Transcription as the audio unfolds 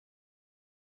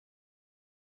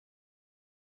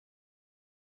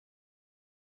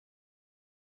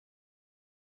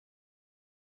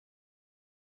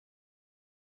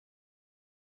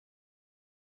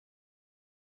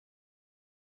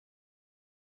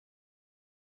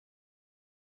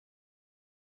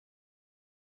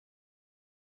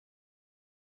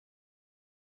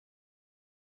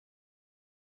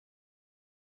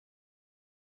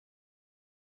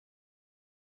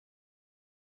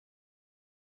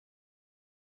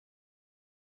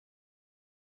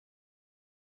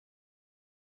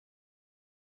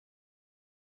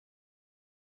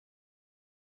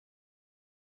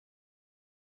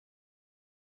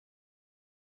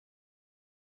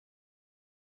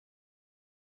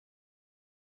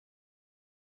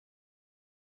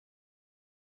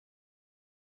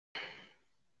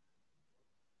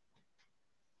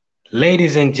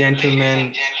Ladies and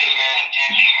gentlemen,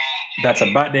 that's a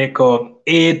bad echo.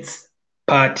 It's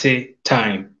party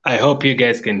time. I hope you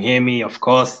guys can hear me, of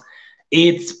course.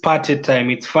 It's party time.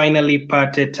 It's finally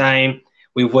party time.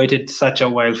 We've waited such a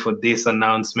while for this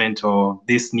announcement or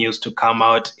this news to come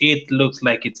out. It looks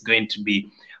like it's going to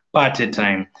be party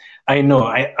time. I know,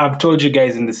 I've told you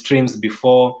guys in the streams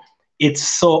before, it's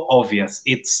so obvious.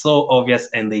 It's so obvious,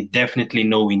 and they definitely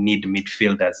know we need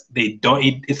midfielders. They don't,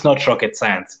 it's not rocket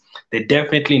science. They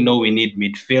definitely know we need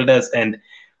midfielders. And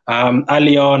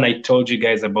early on, I told you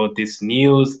guys about this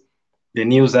news. The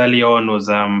news early on was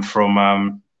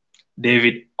from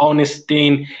David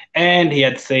Ornstein, and he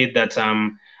had said that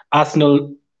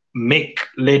Arsenal make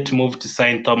late move to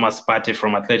sign Thomas Partey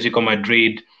from Atletico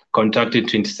Madrid, contacted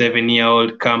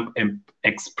 27-year-old Camp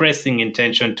expressing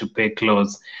intention to pay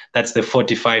clause. That's the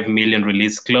 45 million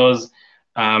release clause.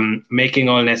 Making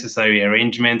all necessary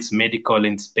arrangements, medical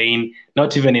in Spain,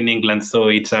 not even in England. So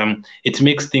it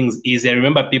makes things easier.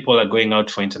 Remember, people are going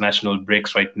out for international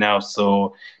breaks right now,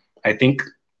 so I think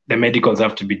the medicals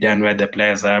have to be done where the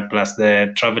players are. Plus,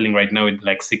 the traveling right now with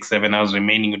like 6-7 hours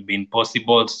remaining would be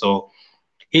impossible. So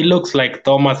it looks like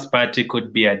Thomas Partey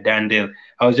could be a done deal.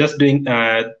 I was just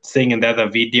saying in the other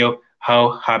video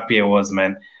how happy I was,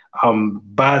 man. I'm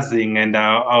buzzing, and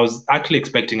I was actually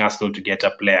expecting Arsenal to get a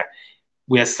player.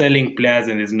 We are selling players,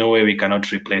 and there's no way we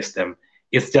cannot replace them.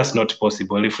 It's just not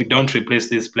possible. If we don't replace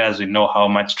these players, we know how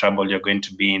much trouble you're going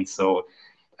to be in. So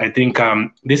I think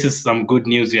this is some good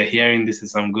news you're hearing. This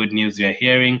is some good news you're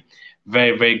hearing.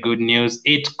 Very, very good news.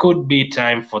 It could be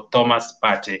time for Thomas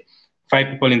Partey. 5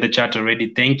 people in the chat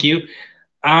already. Thank you.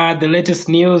 The latest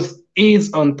news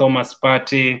is on Thomas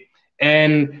Partey,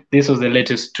 and this was the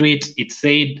latest tweet. It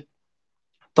said,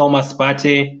 Thomas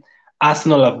Partey,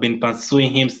 Arsenal have been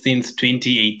pursuing him since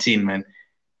 2018, man.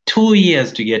 2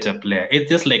 years to get a player. It's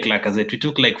just like Lacazette. We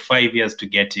took like 5 years to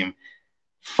get him.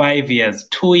 5 years,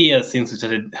 2 years since we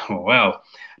started. Oh, wow.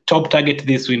 Top target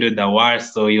this window, Aouar.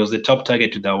 So he was the top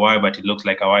target to Aouar, but it looks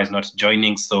like Aouar is not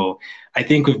joining. So I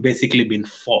think we've basically been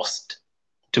forced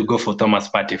to go for Thomas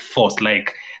Partey. Forced.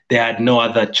 Like they had no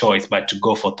other choice but to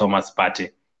go for Thomas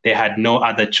Partey. They had no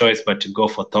other choice but to go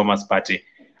for Thomas Partey.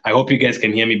 I hope you guys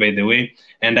can hear me, by the way.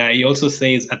 And he also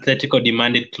says Atletico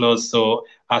demanded clause, so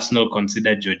Arsenal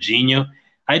considered Jorginho.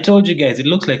 I told you guys, it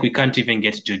looks like we can't even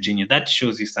get Jorginho. That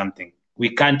shows you something.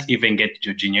 We can't even get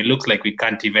Jorginho. It looks like we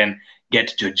can't even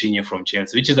get Jorginho from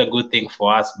Chelsea, which is a good thing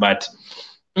for us. But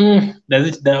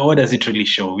what does it really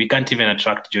show? We can't even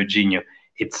attract Jorginho.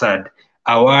 It's sad.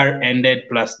 Aouar ended,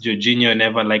 plus Jorginho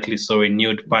never likely saw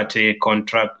renewed Partey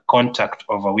contact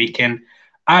over weekend.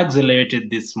 Accelerated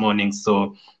this morning,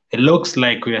 so it looks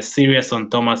like we are serious on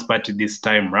Thomas Partey this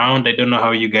time round. I don't know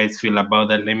how you guys feel about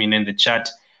that. Let me know in the chat.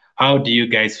 How do you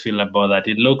guys feel about that?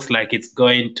 It looks like it's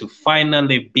going to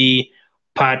finally be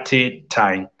party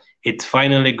time. It's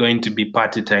finally going to be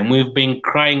party time. We've been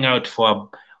crying out for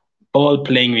a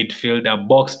ball-playing midfielder,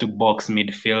 box-to-box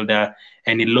midfielder,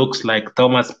 and it looks like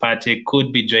Thomas Partey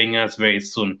could be joining us very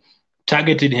soon.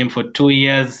 Targeted him for 2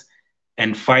 years,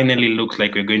 and finally looks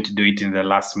like we're going to do it in the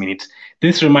last minute.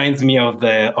 This reminds me of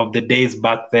the days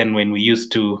back then when we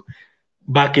used to,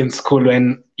 back in school,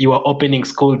 when you were opening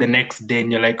school the next day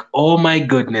and you're like, oh my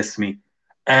goodness me,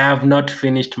 I have not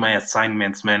finished my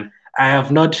assignments, man. I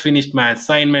have not finished my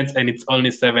assignments, and it's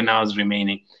only 7 hours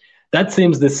remaining. That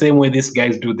seems the same way these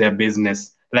guys do their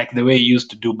business, like the way you used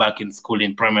to do back in school,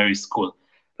 in primary school.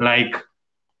 Like,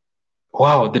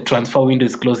 wow, the transfer window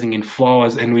is closing in 4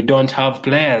 hours and we don't have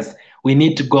players. We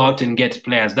need to go out and get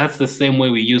players. That's the same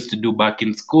way we used to do back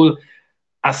in school.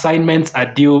 Assignments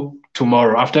are due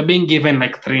tomorrow. After being given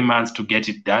like 3 months to get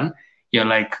it done, you're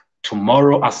like,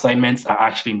 tomorrow assignments are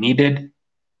actually needed.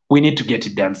 We need to get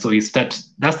it done. So you start.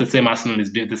 That's the same Arsenal is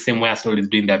doing. The same way Arsenal is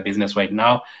doing their business right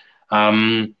now.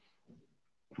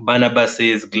 Barnabas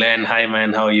says, Glenn, hi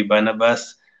man, how are you,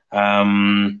 Barnabas? How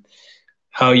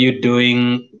are you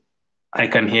doing? I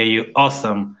can hear you.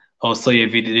 Awesome. Also,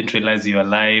 if you didn't realize you are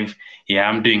live, yeah,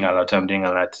 I'm doing a lot.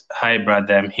 Hi,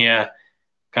 brother, I'm here.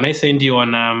 Can I send you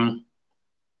on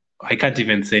I can't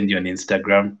even send you on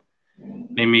Instagram.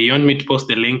 You want me to post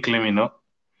the link? Let me know.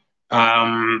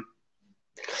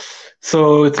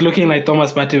 So it's looking like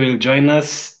Thomas Partey will join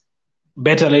us.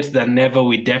 Better late than never.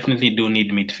 We definitely do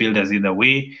need midfielders either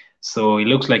way. So it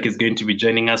looks like he's going to be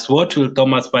joining us. What will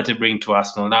Thomas Partey bring to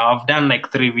Arsenal? Now, I've done like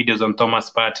 3 videos on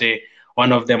Thomas Partey.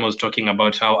 One of them was talking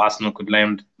about how Arsenal could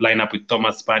line up with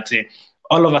Thomas Partey.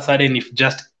 All of a sudden,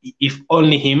 if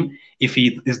only him, if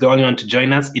he is the only one to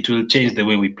join us, it will change the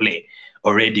way we play.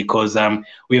 already, because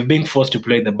we've been forced to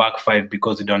play the back five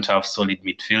because we don't have solid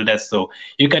midfielders. So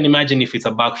you can imagine if it's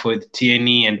a back four with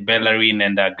Tierney and Bellerin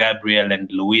and Gabriel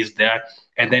and Luis there,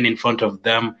 and then in front of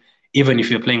them, even if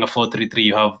you're playing a 4-3-3,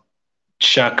 you have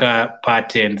Xhaka,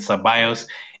 Partey, and Ceballos.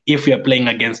 If we are playing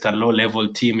against a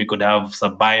low-level team, we could have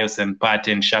Ceballos and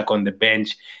Partey and Xhaka on the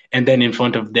bench, and then in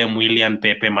front of them, Willian,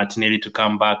 Pepe, Martinelli to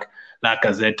come back,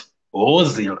 Lacazette,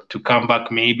 Ozil to come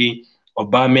back, maybe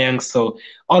Aubameyang. So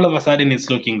all of a sudden, it's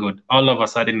looking good. All of a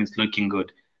sudden, it's looking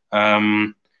good.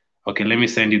 Okay, let me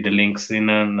send you the links in,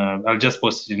 and I'll just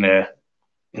post it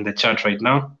in the chat right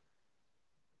now.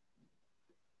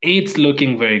 It's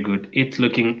looking very good.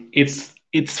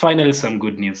 It's finally some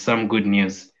good news. Some good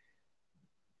news.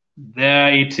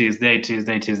 There it is. There it is.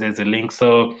 There it is. There's a link.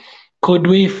 So, could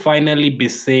we finally be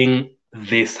seeing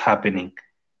this happening?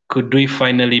 Could we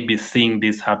finally be seeing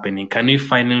this happening? Can we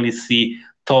finally see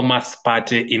Thomas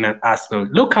Partey in an Arsenal?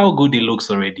 Look how good he looks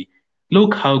already.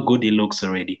 Look how good he looks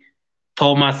already.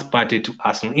 Thomas Partey to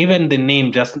Arsenal. Even the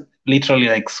name just literally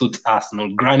like suits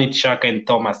Arsenal. Granit Xhaka and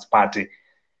Thomas Partey.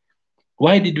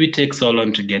 Why did we take so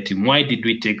long to get him? Why did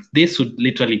we take this? Would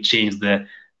literally change the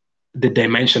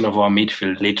dimension of our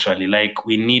midfield, literally. Like,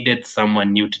 we needed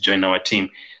someone new to join our team.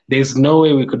 There's no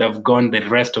way we could have gone the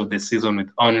rest of the season with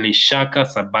only Xhaka,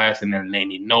 Ceballos, and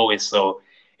Elneny. No way. So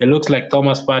it looks like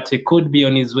Thomas Partey could be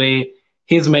on his way.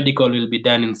 His medical will be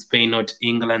done in Spain, not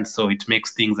England, so it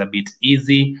makes things a bit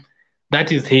easy.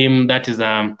 That is him. That is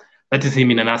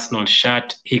him in an Arsenal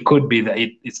shirt. He could be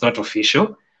it's not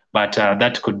official, but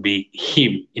that could be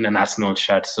him in an Arsenal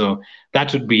shirt. So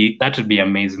that would be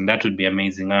amazing. That would be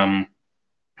amazing.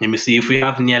 Let me see if we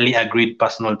have nearly agreed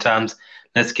personal terms.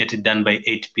 Let's get it done by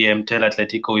 8 p.m. Tell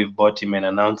Atletico we've bought him and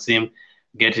announce him.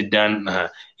 Get it done.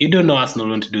 You do know Arsenal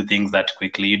won't do things that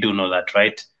quickly. You do know that,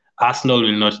 right? Arsenal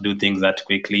will not do things that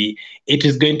quickly. It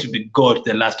is going to go to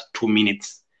the last 2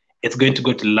 minutes. It's going to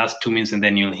go to the last 2 minutes, and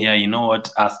then you'll hear, you know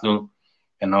what, Arsenal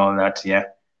and all that. Yeah.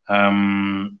 Let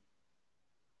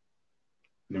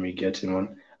me get him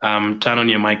on. Turn on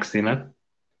your mic, Sina.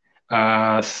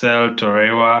 Sell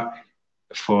Torreira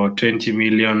for 20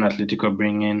 million. Atletico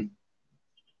bring in.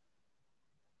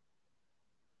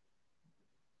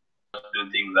 Do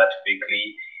things that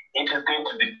quickly. It is going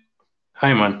to be.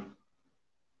 Hi, man.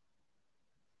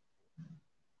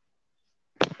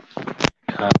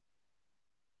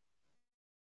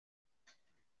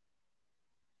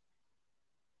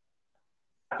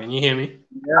 Can you hear me?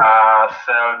 Yeah.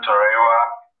 Sell Torreira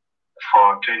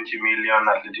for 20 million.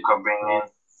 Atletico bring in.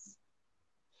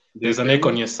 There's an echo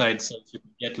on your side, so if you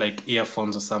could get like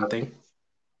earphones or something.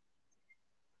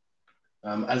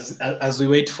 As we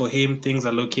wait for him, things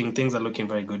are looking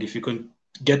very good. If you could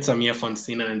get some earphones,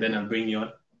 Sina, and then I'll bring you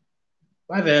on.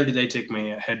 Why the hell did I take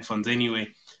my headphones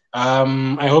anyway?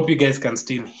 I hope you guys can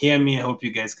still hear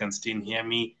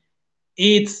me.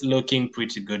 It's looking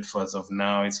pretty good for as of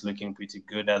now. It's looking pretty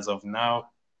good as of now.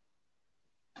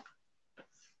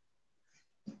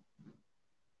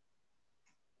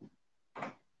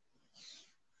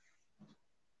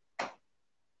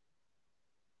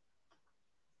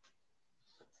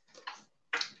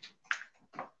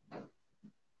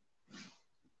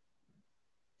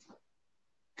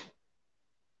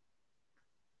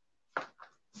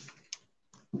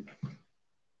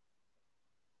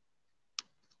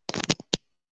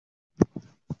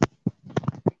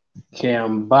 Okay,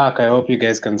 I'm back. I hope you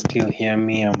guys can still hear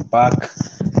me. I'm back.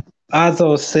 As I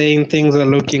was saying, things are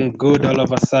looking good. All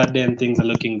of a sudden, things are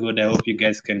looking good. I hope you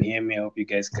guys can hear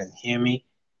me.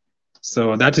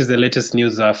 So that is the latest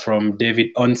news from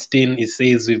David Ornstein. He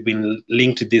says we've been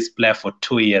linked to this player for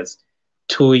 2 years.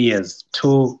 2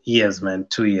 years, man,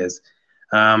 2 years.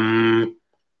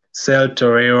 Sell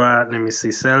Torreira. Let me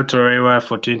see. Sell Torreira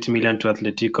for 20 million to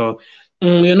Atletico.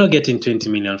 We're not getting 20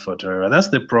 million for Torreira. That's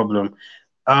the problem.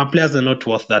 Our players are not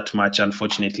worth that much,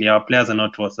 unfortunately. Our players are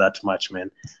not worth that much,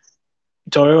 man.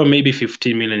 Torreira, maybe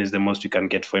 15 million is the most we can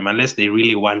get for him, unless they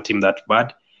really want him that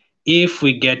bad. If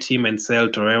we get him and sell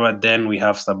Torreira, then we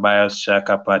have Ceballos,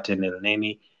 Xhaka, Partey, and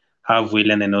Elneny, have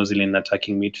Willian and Ozil in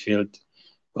attacking midfield.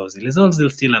 Is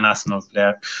Ozil still an Arsenal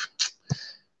player?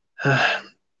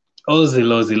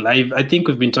 Ozil. I think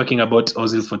we've been talking about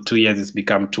Ozil for 2 years. It's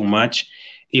become too much.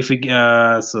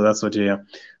 So that's what you hear.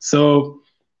 So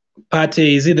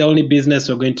Partey, is it the only business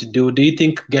we're going to do? Do you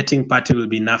think getting Partey will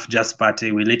be enough? Just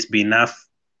Partey, will it be enough?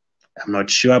 I'm not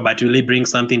sure, but will he bring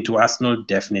something to Arsenal?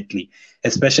 Definitely,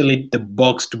 especially the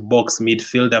box-to-box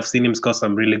midfield. I've seen him score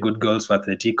some really good goals for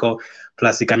Atletico.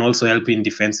 Plus, he can also help in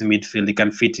defensive midfield. He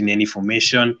can fit in any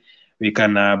formation. We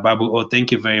can, Babu. Oh,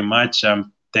 thank you very much.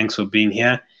 Thanks for being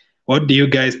here. What do you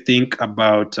guys think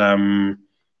about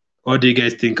What do you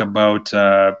guys think about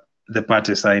the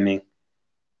Partey signing?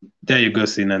 There you go,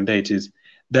 Sinan. There it is.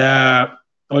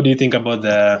 What do you think about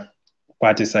the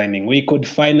Partey signing? We could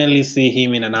finally see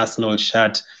him in an Arsenal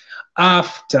shirt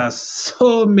after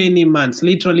so many months,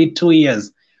 literally 2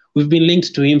 years. We've been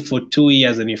linked to him for 2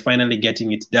 years, and we're finally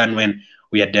getting it done when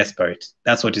we are desperate.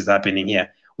 That's what is happening here.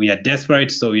 We are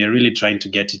desperate, so we are really trying to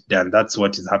get it done. That's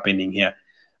what is happening here.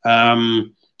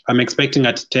 I'm expecting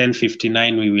at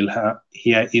 10:59 we will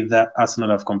hear either Arsenal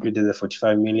have completed the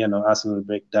 45 million or Arsenal will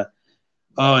break down.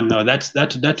 Oh no, that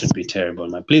would be terrible,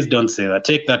 man. Please don't say that.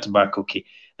 Take that back, okay?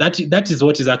 That is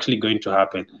what is actually going to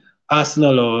happen.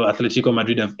 Arsenal or Atletico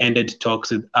Madrid have ended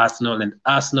talks with Arsenal, and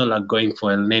Arsenal are going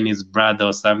for El Neni's brother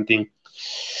or something.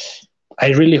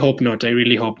 I really hope not. I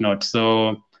really hope not.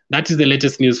 So that is the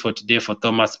latest news for today for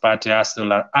Thomas Partey.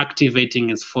 Arsenal are activating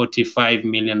his 45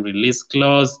 million release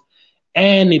clause,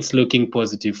 and it's looking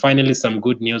positive. Finally, some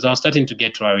good news. I was starting to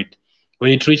get worried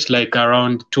when it reached like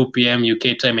around 2 p.m.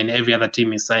 UK time and every other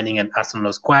team is signing and Arsenal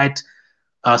was quiet.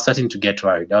 I was starting to get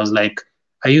worried. I was like,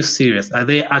 are you serious? Are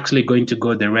they actually going to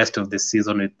go the rest of the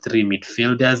season with 3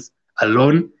 midfielders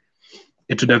alone?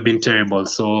 It would have been terrible.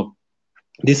 So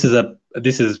this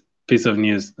is piece of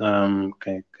news.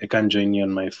 Okay, I can't join you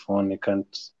on my phone. I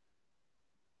can't.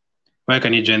 Where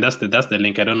can you join? That's the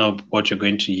link. I don't know what you're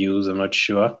going to use. I'm not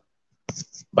sure,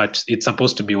 but it's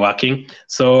supposed to be working.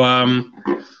 So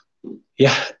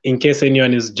yeah, in case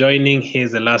anyone is joining,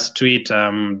 here's the last tweet.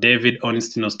 David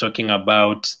Ornstein was talking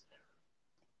about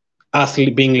us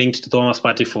being linked to Thomas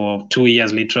Partey for 2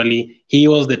 years, literally. He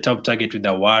was the top target with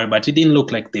Aouar, but it didn't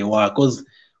look like they were because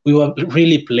we were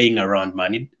really playing around,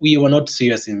 man. We were not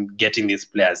serious in getting these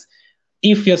players.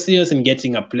 If you're serious in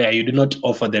getting a player, you do not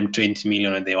offer them 20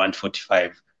 million and they want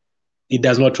 45. It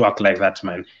does not work like that,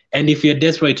 man. And if you're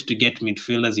desperate to get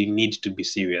midfielders, you need to be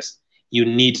serious. You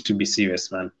need to be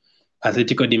serious, man.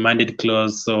 Atletico demanded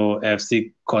clause, so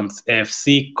FC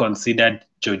considered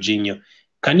Jorginho.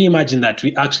 Can you imagine that?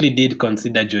 We actually did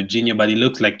consider Jorginho, but it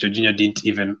looks like Jorginho didn't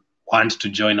even want to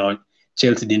join, or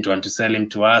Chelsea didn't want to sell him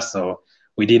to us, or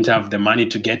we didn't have the money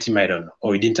to get him, I don't know,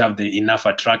 or we didn't have the enough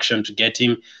attraction to get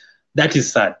him. That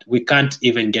is sad. We can't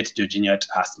even get Jorginho at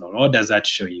Arsenal. What does that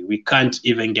show you? We can't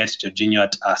even get Jorginho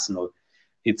at Arsenal.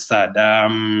 It's sad.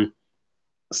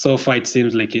 So far, it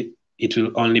seems like it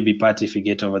will only be Partey if we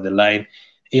get over the line.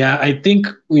 Yeah, I think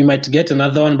we might get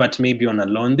another one, but maybe on a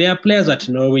loan. There are players at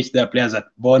Norwich, there are players at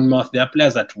Bournemouth, there are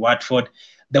players at Watford.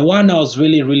 The one I was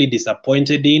really, really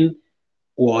disappointed in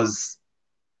was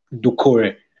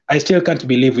Doucouré. I still can't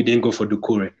believe we didn't go for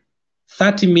Doucouré.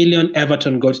 30 million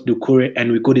Everton got Doucouré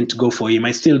and we couldn't go for him.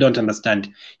 I still don't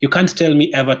understand. You can't tell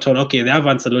me Everton, okay, they have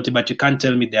Ancelotti, but you can't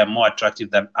tell me they're more attractive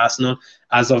than Arsenal.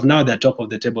 As of now, they're top of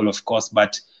the table, of course,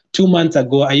 but 2 months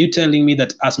ago, are you telling me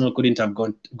that Arsenal couldn't have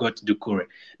got Doucouré?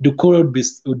 Doucouré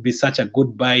would be such a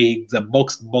good buy. He's a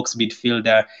box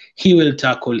midfielder. He will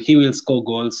tackle. He will score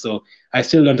goals. So I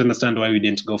still don't understand why we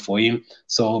didn't go for him.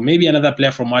 So maybe another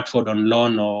player from Watford on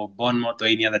loan or Bournemouth or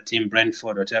any other team,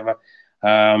 Brentford, whatever.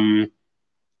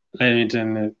 Let me tell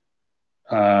you.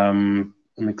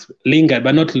 Lingard,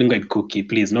 but not Lingard Cookie,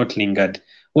 please, not Lingard.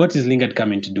 What is Lingard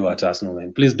coming to do at Arsenal,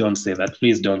 man? Please don't say that.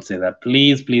 Please don't say that.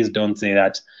 Please don't say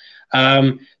that.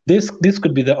 This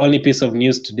could be the only piece of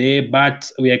news today,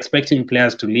 but we're expecting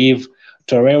players to leave.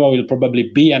 Torreira will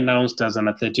probably be announced as an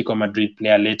Atletico Madrid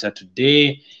player later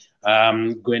today.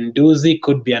 Guendouzi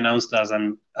could be announced as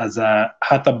a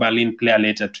Hertha Berlin player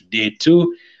later today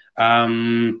too.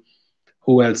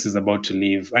 Who else is about to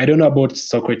leave? I don't know about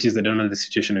Socrates. I don't know the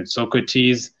situation with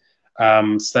Socrates.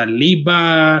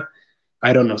 Saliba,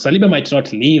 I don't know. Saliba might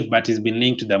not leave, but he's been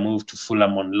linked to the move to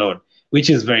Fulham on loan,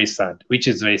 which is very sad.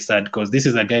 Because this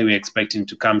is a guy we're expecting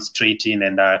to come straight in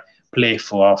and play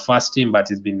for our first team, but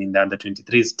he's been in the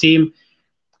under-23s team,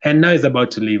 and now he's about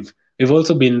to leave. We've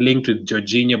also been linked with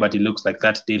Jorginho, but it looks like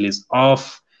that deal is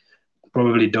off.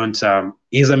 Probably don't.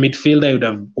 He's a midfielder. He would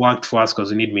have worked for us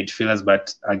because we need midfielders.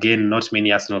 But again, not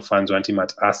many Arsenal fans want him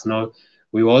at Arsenal.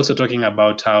 We were also talking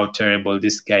about how terrible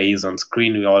this guy is on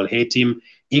screen. We all hate him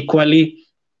equally.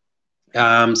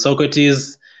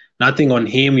 Socrates, nothing on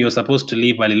him. He was supposed to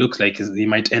leave, but it looks like he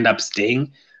might end up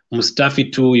staying.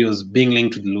 Mustafi too, he was being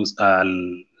linked with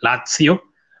Lazio,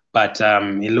 but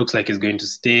it looks like he's going to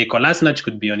stay. Kolasinac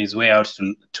could be on his way out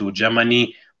to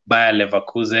Germany, Bayer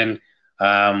Leverkusen.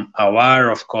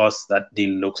 Aouar, of course, that deal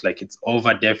looks like it's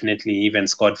over, definitely. He even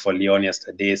scored for Lyon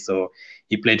yesterday, so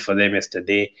he played for them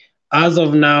yesterday. As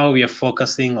of now, we are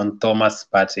focusing on Thomas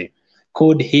Partey.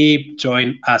 Could he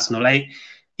join Arsenal?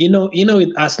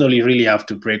 With Arsenal, you really have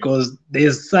to pray because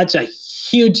there's such a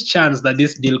huge chance that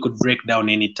this deal could break down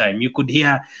anytime. You could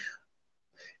hear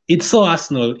It's so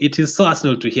Arsenal. It is so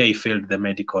Arsenal to hear he failed the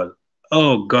medical.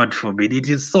 Oh, God forbid. It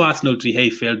is so Arsenal to hear he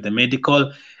failed the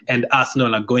medical, and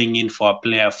Arsenal are going in for a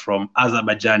player from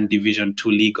Azerbaijan Division 2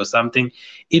 League or something.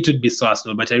 It would be so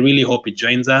Arsenal, but I really hope he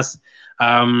joins us.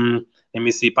 Let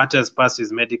me see. Partey has passed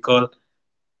his medical.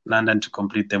 London to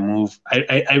complete the move.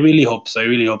 I really hope so. I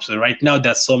really hope so. Right now,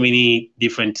 there's so many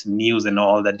different news and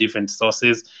all the different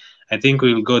sources. I think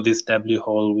we'll go this W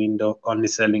Hall window only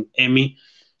selling Emmy.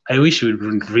 I wish we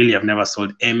would really have never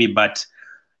sold Emmy, but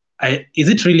is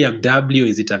it really a W?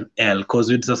 Is it an L? Because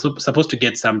we're supposed to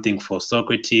get something for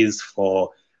Socrates, for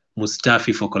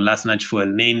Mustafi, for Kolasinac, for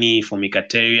Elneny, for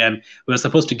Mkhitaryan. We were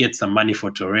supposed to get some money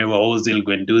for Torreira, Ozil,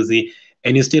 Guendouzi,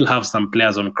 and you still have some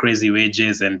players on crazy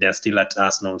wages and they're still at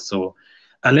Arsenal. So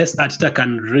unless Arteta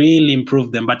can really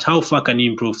improve them, but how far can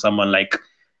you improve someone like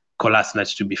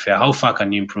Kolasinac, to be fair? How far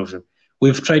can you improve him?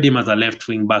 We've tried him as a left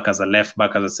wing back, as a left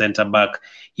back, as a centre back.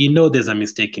 You know there's a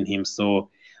mistake in him. So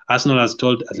Arsenal has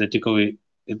told Atletico,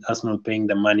 with Arsenal paying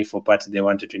the money for Partey, they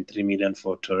wanted 23 million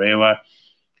for Torreira.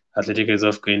 Atletico is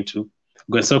off going to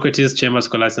Socrates, Chambers,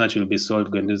 Kolasinac will be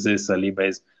sold. Guendouzi, Saliba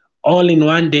is all in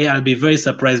one day. I'll be very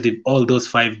surprised if all those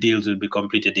 5 deals will be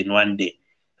completed in one day,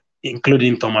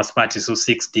 including Thomas Partey, so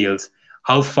 6 deals.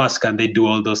 How fast can they do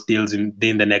all those deals in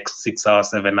the next 6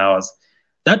 hours, 7 hours?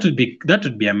 That would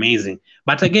be amazing.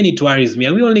 But again, it worries me.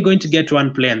 Are we only going to get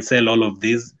one player and sell all of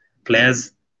these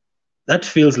players? That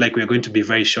feels like we're going to be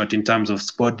very short in terms of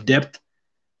squad depth.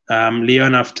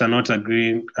 Lyon, after not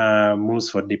agreeing moves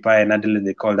for Depay and Adelaide,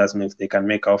 they called us if they can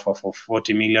make an offer for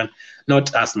 40 million.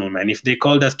 Not Arsenal, man. If they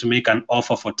called us to make an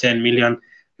offer for 10 million,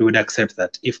 we would accept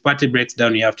that. If Partey breaks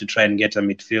down, you have to try and get a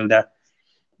midfielder.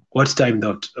 What's time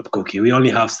though, Cookie? We only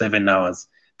have 7 hours.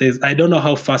 I don't know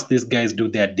how fast these guys do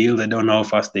their deals. I don't know how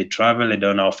fast they travel. I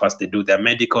don't know how fast they do their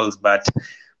medicals. But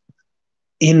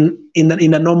in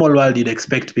a normal world, you'd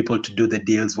expect people to do the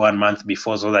deals 1 month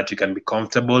before so that you can be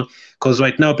comfortable. Because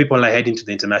right now, people are heading to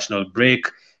the international break.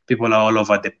 People are all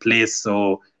over the place.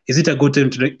 So is it a good time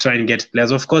to try and get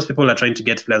players? Of course, people are trying to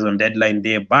get players on deadline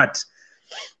day, but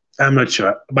I'm not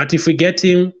sure. But if we get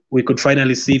him, we could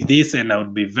finally see this, and I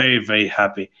would be very, very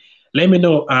happy. Let me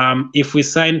know if we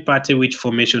sign Partey, which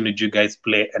formation would you guys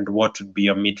play, and what would be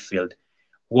your midfield?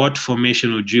 What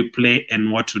formation would you play, and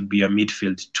what would be your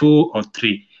midfield? 2 or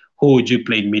 3? Who would you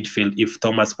play in midfield if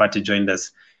Thomas Partey joined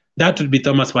us? That would be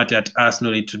Thomas Partey at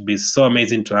Arsenal. It would be so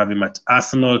amazing to have him at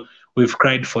Arsenal. We've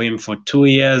cried for him for 2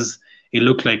 years. It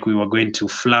looked like we were going to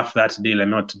fluff that deal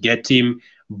and not get him,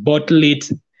 bottle it.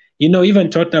 You know,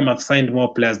 even Tottenham have signed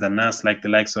more players than us, like the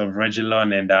likes of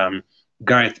Reguilon and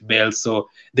Gareth Bale. So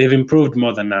they've improved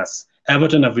more than us.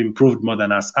 Everton have improved more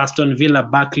than us. Aston Villa,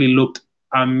 Barkley looked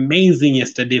amazing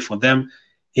yesterday for them.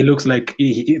 It looks like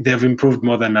they've improved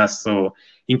more than us. So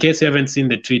in case you haven't seen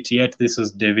the tweet yet, this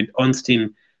was David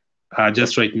Ornstein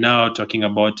just right now talking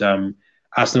about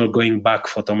Arsenal going back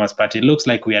for Thomas Partey. It looks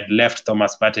like we had left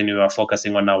Thomas Partey and we were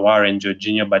focusing on Aouar and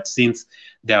Jorginho, but since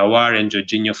the Aouar and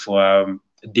Jorginho for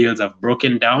deals have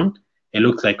broken down, it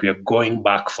looks like we are going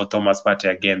back for Thomas Partey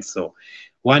again. So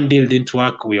one deal didn't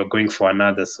work, we are going for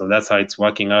another. So that's how it's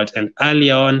working out. And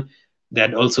earlier on, they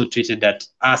had also tweeted that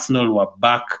Arsenal were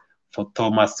back for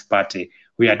Thomas Partey.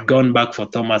 We had gone back for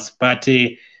Thomas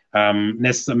Partey,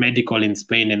 medical in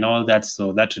Spain and all that.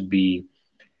 So that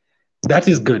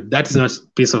is good. That is not a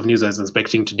piece of news I was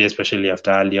expecting today, especially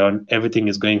after early on. Everything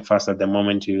is going fast at the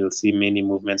moment. You will see many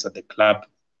movements at the club.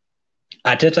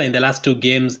 Arteta in the last 2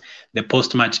 games, the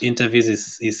post-match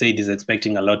interviews, he said he's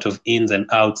expecting a lot of ins and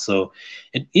outs. So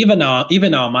even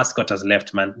our mascot has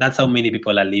left, man. That's how many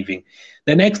people are leaving.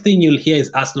 The next thing you'll hear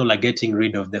is Arsenal are getting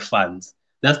rid of the fans.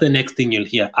 That's the next thing you'll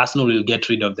hear. Arsenal will get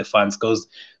rid of the fans because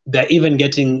they're even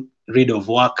getting rid of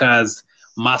workers,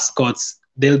 mascots.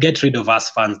 They'll get rid of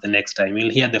us fans the next time. You'll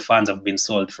hear the fans have been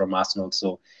sold from Arsenal.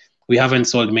 So we haven't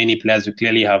sold many players. We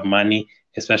clearly have money.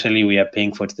 Especially we are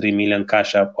paying 43 million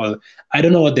cash up. Or I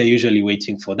don't know what they're usually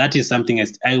waiting for. That is something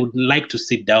I would like to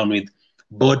sit down with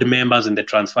board members and the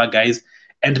transfer guys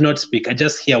and not speak. I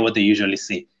just hear what they usually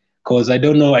say. Because I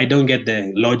don't know, I don't get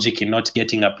the logic in not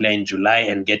getting a player in July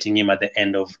and getting him at the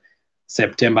end of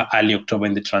September, early October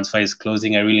when the transfer is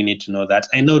closing. I really need to know that.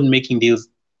 I know making deals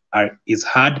is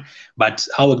hard, but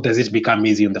how does it become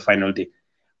easy on the final day?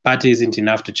 Partey isn't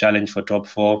enough to challenge for top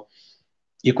 4.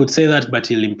 You could say that, but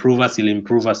he'll improve us. He'll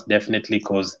improve us definitely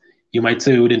because you might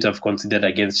say we wouldn't have considered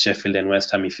against Sheffield and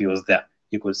West Ham if he was there.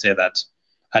 You could say that.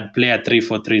 I'd play a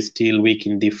 3-4-3 still, weak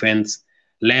in defense.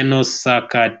 Leno,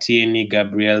 Saka, Tierney,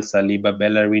 Gabriel, Saliba,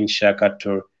 Bellerin,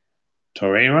 Xhaka,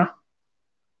 Torreira.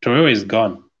 Torreira is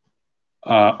gone.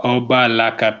 Oba,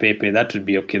 Laka, Pepe. That would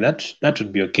be okay. That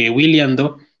would be okay. Willian,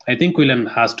 though, I think Willian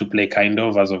has to play kind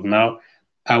of as of now.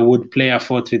 I would play a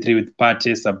 4-3-3 with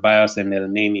Partey, Ceballos, and El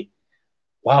Neni.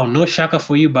 Wow, no Shaka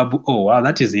for you, Babu. Oh, wow,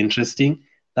 that is interesting.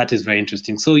 That is very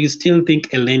interesting. So you still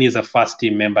think El Neni is a first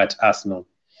team member at Arsenal?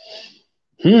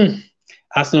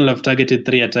 Arsenal have targeted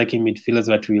 3 attacking midfielders,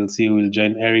 but we'll see who will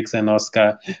join. Eriksen,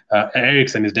 Oscar.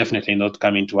 Eriksen is definitely not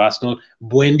coming to Arsenal.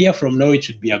 Buendia from Norwich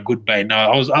would be a good buy.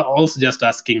 Now, I was also just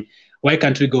asking, why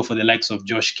can't we go for the likes of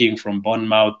Josh King from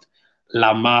Bournemouth,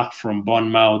 Lamar from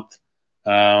Bournemouth,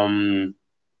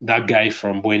 that guy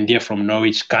from Buendia from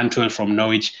Norwich, Cantwell from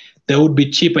Norwich? They would be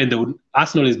cheaper, and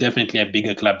Arsenal is definitely a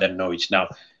bigger club than Norwich. Now,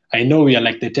 I know we are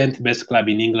like the 10th best club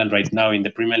in England right now in the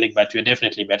Premier League, but we're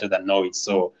definitely better than Norwich.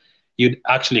 So you'd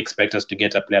actually expect us to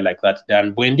get a player like that.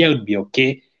 Dan Buendia would be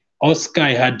okay. Oscar,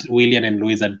 I had Willian and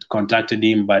Luis had contacted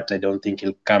him, but I don't think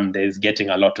he'll come. He's getting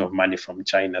a lot of money from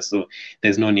China, so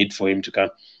there's no need for him to come.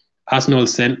 Arsenal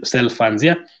sell fans.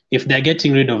 Yeah, if they're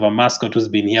getting rid of a mascot who's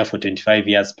been here for 25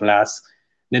 years plus,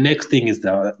 the next thing is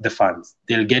the fans.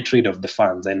 They'll get rid of the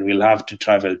fans, and we'll have to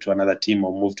travel to another team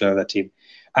or move to another team.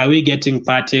 Are we getting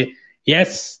Partey?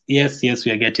 Yes, we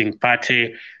are getting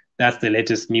Partey. That's the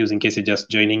latest news in case you're just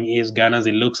joining is Gunners.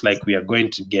 It looks like we are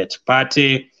going to get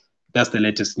Partey. That's the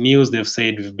latest news. They've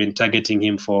said we've been targeting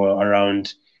him for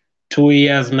around 2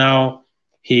 years now.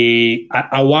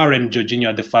 Aouar and Jorginho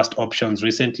are the first options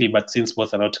recently, but since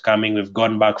both are not coming, we've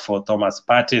gone back for Thomas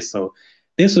Partey. So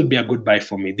this would be a good buy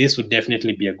for me. This would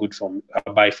definitely be a good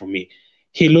buy for me.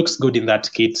 He looks good in that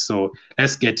kit, so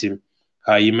let's get him.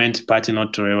 You meant Partey,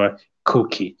 not Torreira.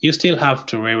 Cookie. You still have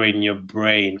Torreira in your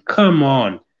brain. Come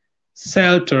on.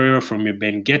 Sell Torreira from your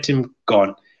brain. Get him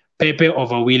gone. Pepe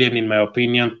over Willian, in my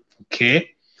opinion. Okay.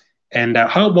 And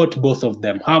how about both of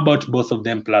them? How about both of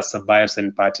them plus Ceballos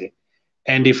and Partey?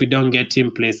 And if we don't get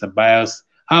him, play Ceballos.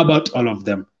 How about all of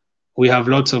them? We have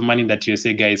lots of money that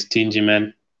USA guy is stingy,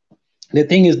 man. The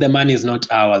thing is, the money is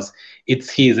not ours. It's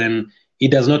his, and he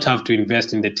does not have to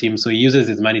invest in the team. So he uses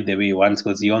his money the way he wants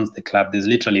because he owns the club. There's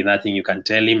literally nothing you can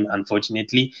tell him,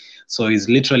 unfortunately. So he's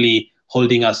literally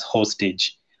holding us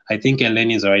hostage. I think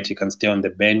Elneny is all right. He can stay on the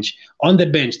bench. On the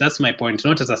bench, that's my point.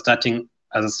 Not as a starting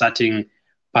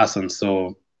person.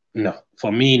 So no,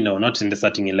 for me, no, not in the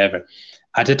starting 11.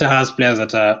 Arteta has players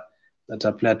that are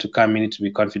player to come in to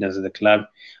be confident in the club.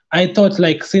 I thought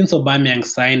like since Aubameyang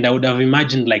signed, I would have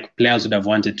imagined like players would have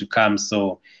wanted to come.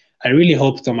 So I really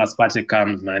hope Thomas Partey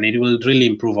comes, man. It will really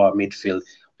improve our midfield.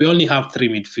 We only have 3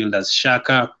 midfielders: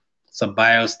 Xhaka,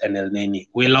 Ceballos, and Elneny.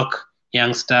 Willock,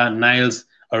 youngster, Niles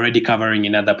already covering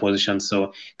in other positions.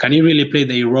 So can you really play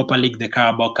the Europa League, the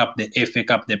Carabao Cup, the FA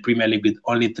Cup, the Premier League with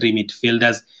only 3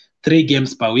 midfielders, 3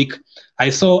 games per week? I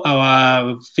saw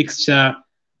our fixture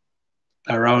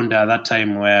around that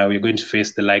time where we're going to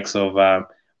face the likes of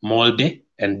Molde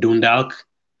and Dundalk.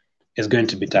 It's going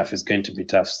to be tough.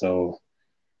 So,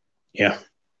 yeah.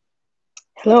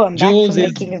 Hello, I'm back from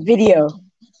making a video.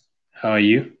 How are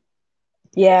you?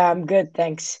 Yeah, I'm good,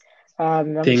 thanks.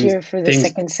 I'm here for the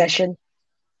second session.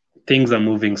 Things are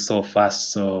moving so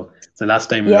fast. So the last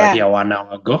time we were here 1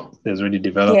 hour ago, there's already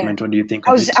development. Yeah. What do you think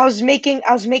of it? I was making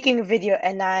a video,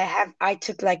 and I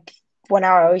took like 1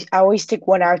 hour. I always take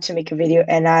 1 hour to make a video,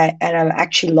 and I'm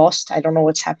actually lost. I don't know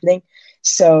what's happening.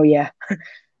 So yeah.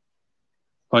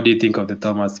 What do you think of the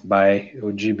Thomas buy?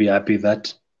 Would you be happy with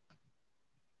that?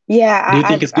 Yeah, do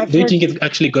you think it's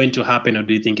actually going to happen, or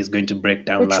do you think it's going to break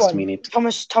down last minute?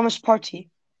 Thomas Partey.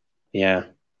 Yeah.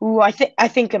 Ooh, I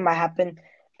think it might happen.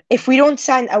 If we don't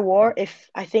sign Aouar, if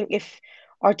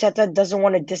Arteta doesn't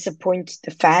want to disappoint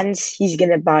the fans, he's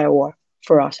gonna buy Aouar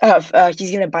for us.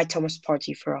 He's gonna buy Thomas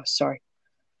Partey for us. Sorry.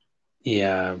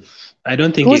 Yeah, I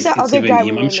don't think it's even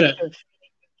him.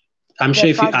 I'm sure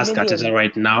if you ask Arteta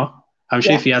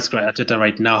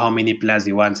right now, how many players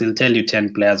he wants, he'll tell you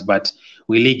 10 players. But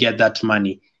will he get that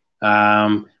money?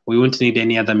 We won't need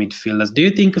any other midfielders. Do you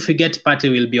think if we get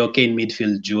Partey, we'll be okay in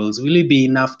midfield, Jules? Will it be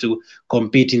enough to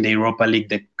compete in the Europa League,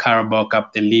 the Carabao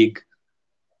Cup, the league?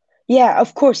 Yeah,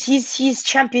 of course. He's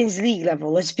Champions League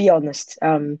level. Let's be honest.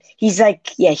 He's like,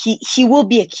 he will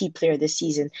be a key player this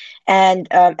season. And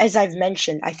as I've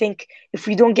mentioned, I think if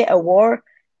we don't get Aouar,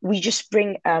 we just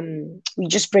bring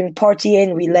Partey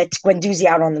in. We let Guendouzi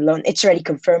out on the loan. It's already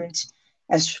confirmed,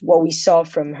 as what we saw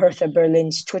from Hertha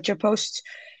Berlin's Twitter post.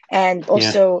 And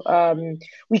also,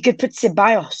 we could put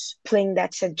Ceballos playing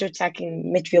that center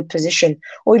attacking midfield position,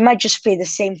 or we might just play the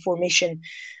same formation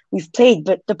we've played.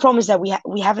 But the problem is that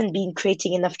we haven't been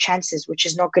creating enough chances, which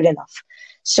is not good enough.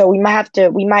 So we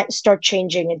might start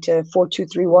changing into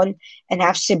 4-2-3-1 and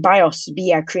have Ceballos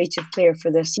be our creative player for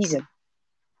the season.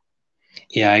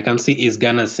 Yeah, I can see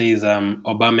Isgana says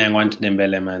Aubameyang wants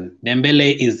Dembele, man.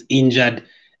 Dembele is injured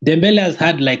Dembele has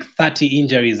had like 30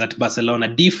 injuries at Barcelona,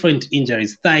 different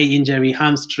injuries, thigh injury,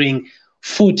 hamstring,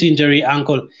 foot injury,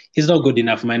 ankle. He's not good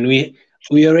enough, man. We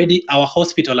already, our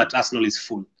hospital at Arsenal is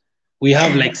full. We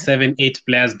have like 7, 8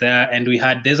 players there, and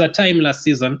there's a time last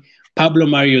season, Pablo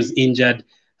Mario's injured,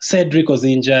 Cedric was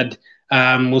injured,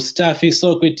 Mustafi,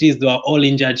 Socrates, they were all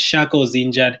injured, Xhaka was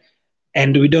injured,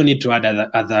 and we don't need to add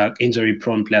other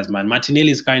injury-prone players, man.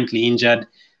 Martinelli is currently injured.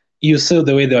 You saw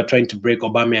the way they were trying to break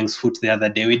Aubameyang's foot the other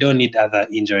day. We don't need other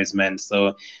injuries, man.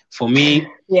 So for me,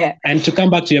 Yeah. and to come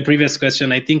back to your previous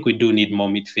question, I think we do need more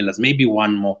midfielders. Maybe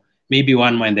one more,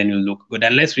 and then you'll look good.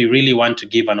 Unless we really want to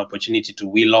give an opportunity to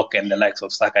Willock and the likes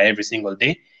of Saka every single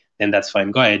day, then that's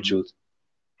fine. Go ahead, Jules.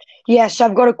 Yeah, so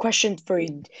I've got a question for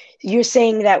you. You're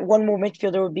saying that one more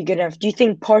midfielder would be good enough. Do you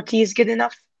think Partey is good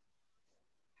enough?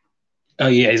 Oh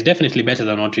yeah, it's definitely better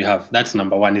than what we have. That's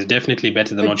number one. It's definitely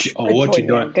better than what we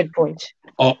don't. Good point.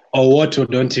 Or what we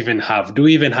don't even have. Do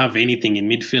we even have anything in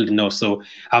midfield? No. So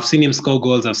I've seen him score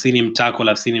goals. I've seen him tackle.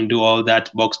 I've seen him do all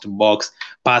that box to box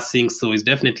passing. So it's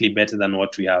definitely better than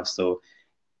what we have. So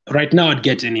right now, I'd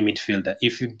get any midfielder.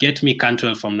 If you get me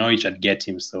Cantwell from Norwich, I'd get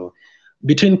him. So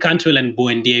between Cantwell and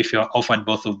Buendia, if you're offered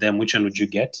both of them, which one would you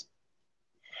get?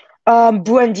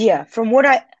 Buendia. From what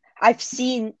I've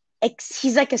seen,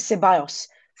 he's like a Ceballos.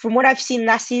 From what I've seen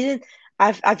last season,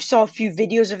 I've saw a few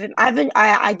videos of him.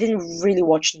 I didn't really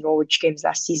watch Norwich games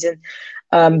last season,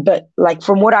 but like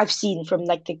from what I've seen from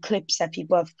like the clips that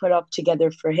people have put up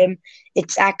together for him,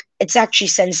 it's actually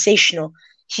sensational.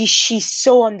 She's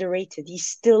so underrated. He's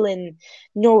still in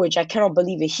Norwich. I cannot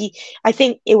believe it. I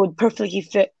think it would perfectly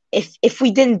fit. If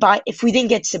we didn't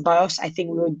get Ceballos, I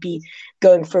think we would be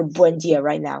going for Buendia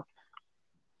right now.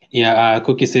 Yeah,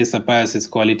 Cookie says Ceballos is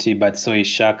quality, but so is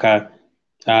Xhaka.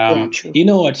 True. You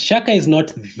know what? Xhaka is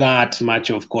not that much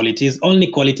of quality. He's only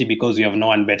quality because we have no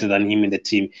one better than him in the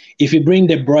team. If you bring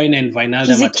De Bruyne and Wijnaldum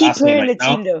He's a at key Arsenal player in right the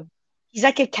now, team, though. He's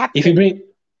like a captain.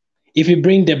 If you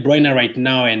bring De Bruyne right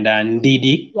now and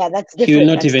Ndidi, yeah, that's different.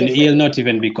 He'll not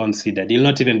even be considered. He'll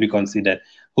not even be considered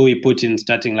who we put in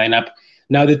starting lineup.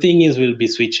 Now the thing is, we'll be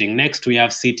switching. Next we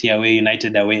have City away,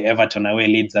 United away, Everton away,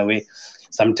 Leeds away.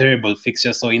 Some terrible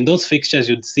fixtures. So in those fixtures,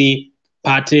 you'd see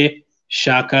Partey,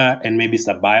 Xhaka, and maybe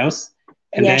Ceballos.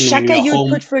 And then Xhaka you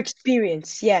would put for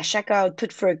experience. Yeah, Xhaka I would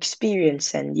put for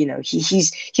experience, and you know he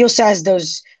also has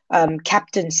those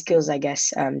captain skills, I guess,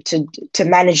 to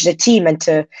manage the team and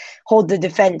to hold the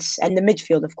defense and the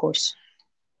midfield, of course.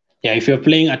 Yeah, if you're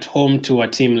playing at home to a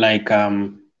team like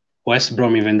West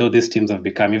Brom, even though these teams have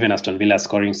become, even Aston Villa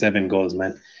scoring 7 goals,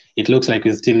 man, it looks like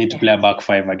we still need to play a back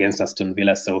 5 against Aston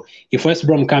Villa. So if West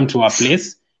Brom come to our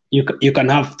place, you can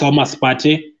have Thomas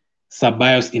Partey,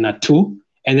 Ceballos in a 2,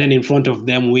 and then in front of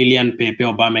them, Willian, Pepe,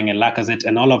 Aubameyang, and Lacazette,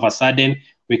 and all of a sudden,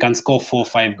 we can score 4 or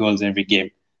 5 goals every game.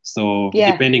 So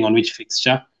depending on which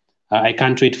fixture, I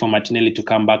can't wait for Martinelli to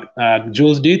come back.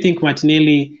 Jules, do you think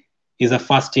Martinelli is a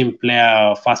first team player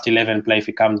or first 11 player if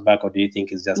he comes back, or do you think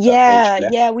he's just a bench player?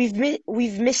 Yeah,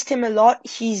 we've missed him a lot.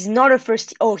 He's not a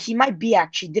first. Oh, he might be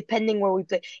actually, depending where we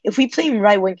play. If we play him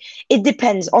right wing, it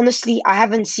depends. Honestly, I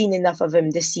haven't seen enough of him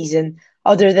this season.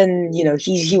 Other than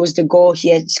he was the goal. He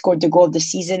had scored the goal of the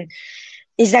season.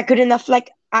 Is that good enough? Like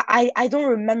I don't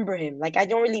remember him. Like I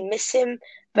don't really miss him,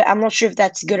 but I'm not sure if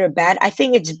that's good or bad. I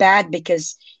think it's bad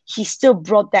because he still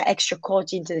brought that extra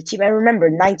quality into the team. I remember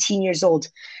 19 years old.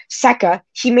 Saka,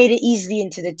 he made it easily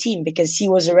into the team because he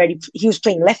was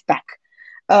playing left back.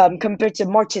 Compared to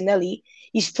Martinelli,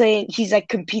 he's like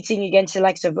competing against the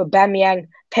likes of Aubameyang,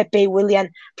 Pepe, Willian,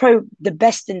 probably the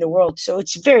best in the world. So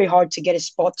it's very hard to get a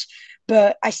spot.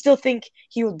 But I still think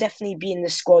he will definitely be in the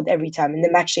squad every time, in the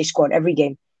matchday squad every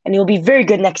game. And he'll be very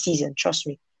good next season, trust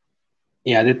me.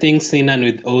 Yeah, the thing, Sinan,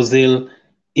 with Ozil,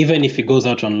 even if he goes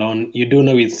out on loan, you do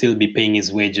know he'll still be paying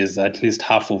his wages, at least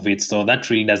half of it. So that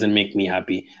really doesn't make me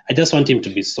happy. I just want him to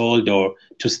be sold or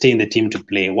to stay in the team to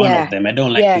play. One of them. I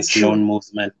don't like this loan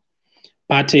moves, man.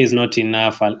 Partey is not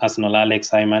enough, Arsenal Alex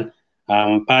Hyman.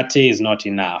 Partey is not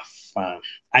enough.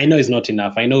 I know it's not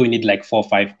enough. I know we need like 4 or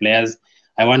 5 players.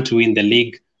 I want to win the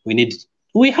league.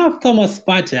 We have Thomas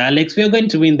Partey, Alex. We are going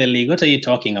to win the league. What are you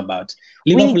talking about?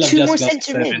 Liverpool have just lost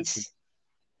 7.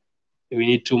 We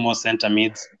need 2 more center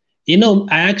mids. I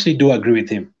actually do agree with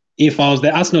him. If I was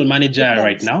the Arsenal manager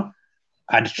right now,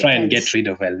 I'd try and get rid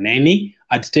of Elneny.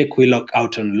 I'd take Willock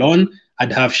out on loan.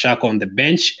 I'd have Xhaka on the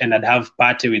bench, and I'd have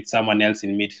Partey with someone else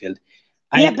in midfield.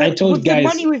 I told guys,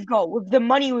 with the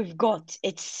money we've got,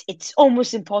 it's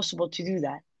almost impossible to do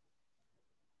that.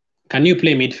 Can you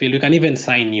play midfield? We can even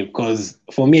sign you, because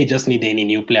for me, I just need any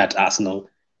new player at Arsenal.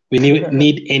 We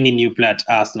need any new player at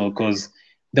Arsenal because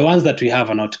the ones that we have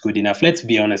are not good enough. Let's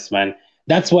be honest, man.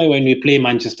 That's why when we play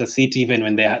Manchester City, even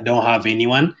when they don't have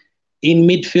anyone in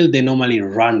midfield, they normally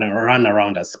run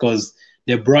around us because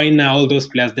De Bruyne, all those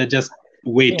players, they're just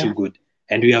way too good,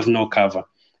 and we have no cover.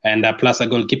 And plus a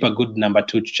goalkeeper, good number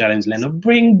 2 to challenge Leno.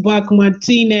 Bring back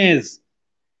Martinez.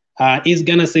 Is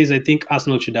Ghana says, I think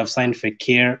Arsenal should have signed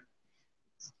Fekir.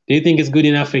 Do you think it's good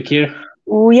enough, Fekir?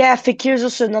 Oh, yeah, Fekir's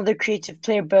also another creative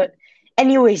player. But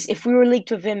anyways, if we were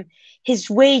linked with him, his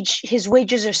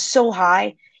wages are so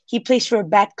high. He plays for a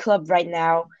bad club right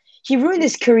now. He ruined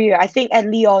his career. I think at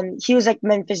Lyon, he was like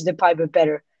Memphis Depay, but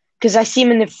better. Because I see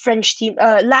him in the French team.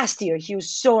 Last year, he was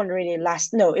so underrated.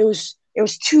 It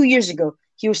was 2 years ago.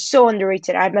 He was so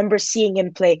underrated. I remember seeing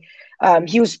him play.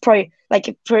 He was probably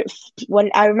like when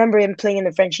I remember him playing in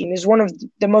the French team. He was one of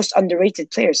the most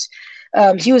underrated players.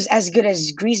 He was as good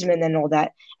as Griezmann and all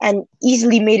that, and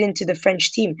easily made into the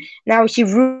French team. Now he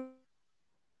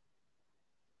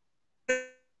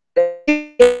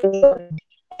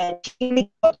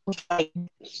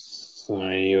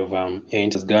Sorry, your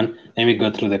interest gone. Let me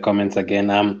go through the comments again.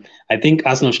 I think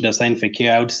Arsenal should have signed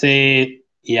Fekir. I would say,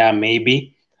 yeah,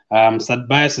 maybe.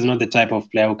 Sadbias is not the type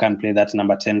of player who can play that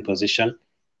number 10 position.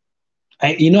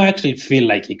 I actually feel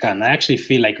like he can. I actually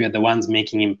feel like we're the ones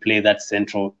making him play that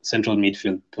central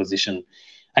midfield position.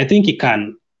 I think he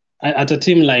can. At a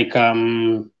team like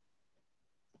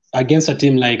against a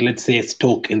team like, let's say,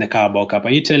 Stoke in the Carabao Cup, are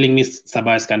you telling me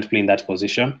Sabas can't play in that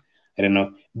position? I don't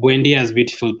know. Buendia has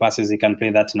beautiful passes. He can play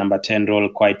that number 10 role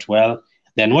quite well.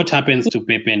 Then what happens to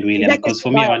Pepe and William? Because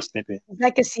for me, I want Pepe. He's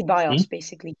like a Ceballos,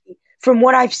 basically. From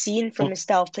what I've seen from his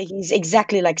style of play, he's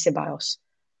exactly like Ceballos.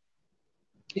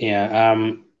 Yeah.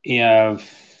 Yeah.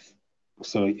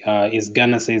 So is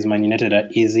Ghana says Man United are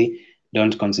easy.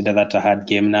 Don't consider that a hard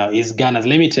game now. Is Ghana's?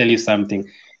 Let me tell you something.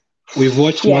 We've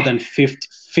watched more than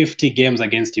 50 games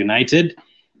against United.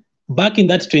 Back in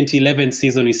that 2011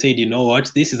 season, we said, you know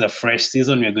what? This is a fresh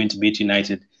season. We're going to beat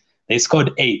United. They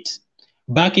scored 8.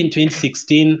 Back in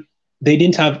 2016, they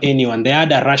didn't have anyone. They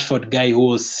had a Rashford guy who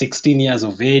was 16 years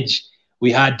of age.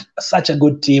 We had such a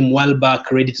good team,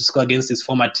 Welbeck ready to score against his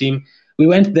former team. We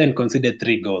went there and conceded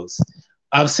 3 goals.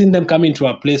 I've seen them come into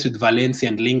our place with Valencia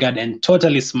and Lingard and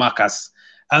totally smack us.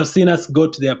 I've seen us go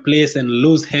to their place and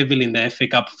lose heavily in the FA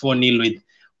Cup 4-0 with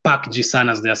Park Ji-san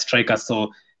as their striker.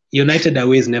 So United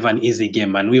away is never an easy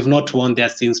game, and we've not won there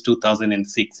since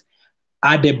 2006.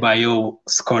 Adebayo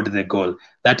scored the goal.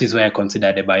 That is why I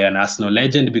consider Adebayo an Arsenal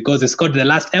legend, because he scored the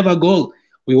last ever goal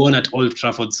we won at Old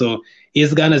Trafford. So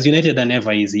is Ghana's United are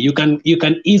never easy. You can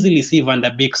easily see Van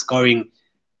der Beek scoring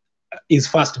his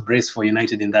first brace for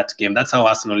United in that game. That's how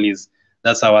Arsenal is.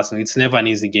 It's never an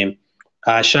easy game.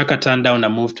 Xhaka turned down a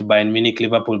move to Bayern Munich,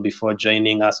 Liverpool before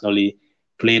joining Arsenal. He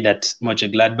played at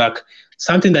Mönchengladbach.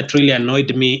 Something that really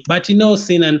annoyed me. But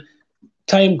Sinan,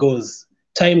 time goes.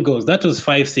 That was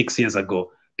 5-6 years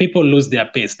ago. People lose their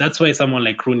pace. That's why someone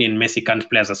like Rooney and Messi can't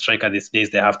play as a striker these days.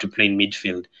 They have to play in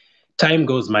midfield. Time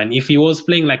goes, man. If he was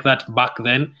playing like that back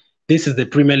then, this is the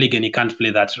Premier League and he can't play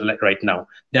that right now.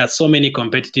 There are so many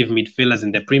competitive midfielders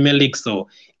in the Premier League, so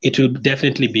it will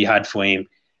definitely be hard for him.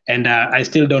 And I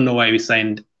still don't know why we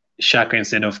signed Xhaka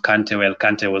instead of Kante. Well,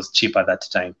 Kante was cheap at that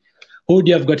time. Who would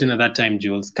you have gotten at that time,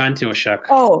 Jules? Kante or Xhaka?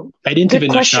 Oh, I didn't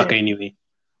even know Xhaka anyway.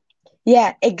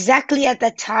 Yeah, exactly. At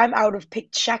that time, I would have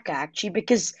picked Xhaka actually,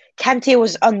 because Kante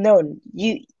was unknown.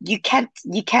 You can't.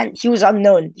 He was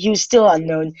unknown. He was still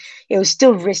unknown. It was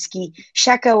still risky.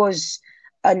 Xhaka was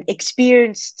an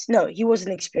experienced. No, he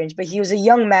wasn't experienced, but he was a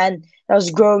young man that was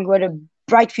growing with a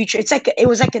bright future. It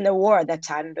was like an Aouar at that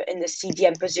time, but in the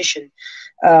CDM position.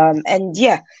 And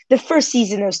yeah, the first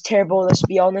season was terrible. Let's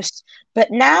be honest.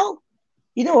 But now,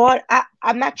 you know what?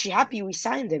 I'm actually happy we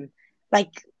signed him.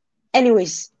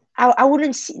 Anyways. I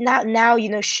wouldn't see now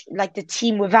like the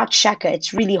team without Xhaka,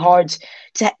 it's really hard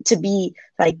to be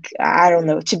like, I don't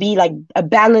know, to be like a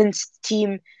balanced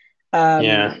team.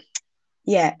 A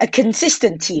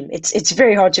consistent team. It's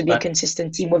very hard to be a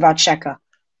consistent team without Xhaka.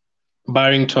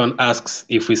 Barrington asks,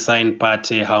 if we sign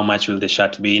Partey, how much will the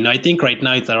shirt be? I think right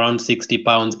now it's around £60,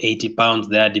 £80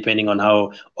 there, depending on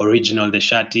how original the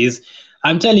shirt is.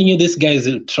 I'm telling you, these guys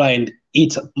will try and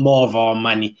eat more of our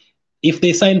money. If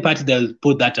they sign Partey, they'll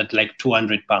put that at like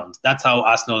 £200. That's how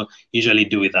Arsenal usually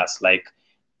do with us, like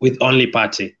with only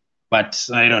Partey. But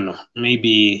I don't know,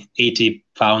 maybe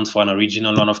 £80 for an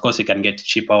original one. Of course, you can get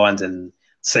cheaper ones and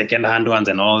second-hand ones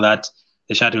and all that.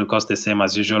 The shirt will cost the same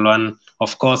as usual one,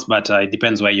 of course, but it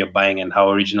depends where you're buying and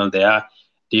how original they are.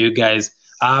 Do you guys,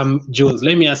 Jules,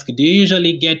 let me ask you, do you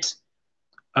usually get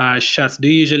shirts? Do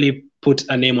you usually put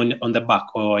a name on the back,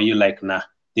 or are you like, nah?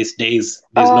 These days,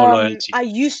 there's no loyalty. I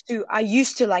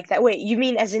used to like that. Wait, you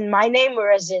mean as in my name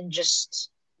or as in just?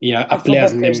 Yeah, a a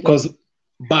player's football name. player's name.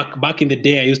 Because back in the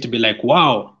day, I used to be like,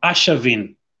 wow,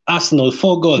 Arshavin, Arsenal,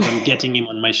 4 goals, I'm getting him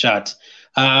on my shirt.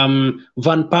 Van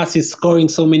Persie scoring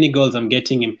so many goals, I'm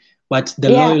getting him. But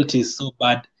the Yeah, loyalty is so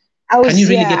bad. I Can you was.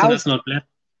 really Yeah, get I an was. Arsenal player?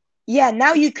 Yeah,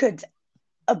 now you could.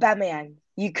 Aubameyang,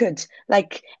 you could.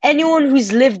 Like anyone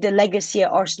who's lived the legacy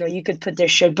at Arsenal, you could put their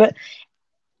shirt. But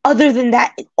other than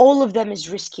that, all of them is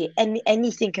risky.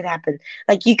 Anything could happen.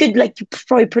 Like you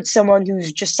probably put someone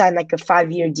who's just signed like a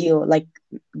 5 year deal, like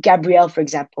Gabriel, for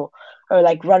example, or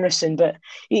like Runnerson. But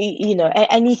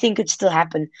anything could still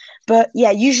happen. But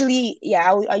yeah, usually,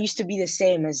 yeah, I used to be the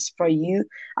same as for you.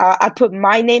 I put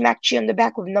my name actually on the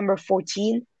back with number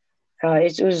 14.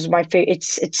 It was my favorite.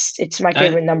 It's my I,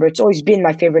 favorite number. It's always been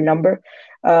my favorite number.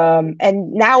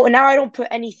 And now I don't put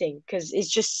anything because it's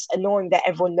just annoying that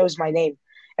everyone knows my name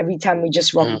every time we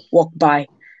just mhm. walk by.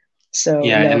 So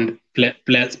Yeah, no, and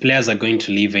players are going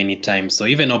to leave anytime. So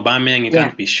even Aubameyang, you yeah,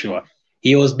 can't be sure.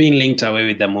 He was being linked away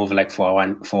with the move like for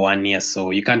one year,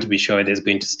 so you can't be sure whether he's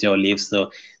going to still leave.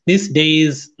 So these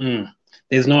days,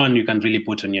 there's no one you can really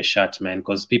put on your shirt, man,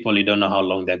 because people you don't know how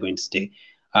long they're going to stay.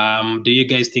 Do you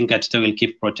guys think Ateta will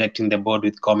keep protecting the board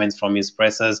with comments from his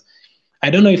pressers? I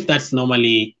don't know if that's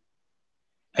normally.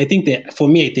 I think for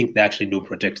me, I think they actually do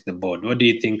protect the board. What do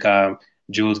you think,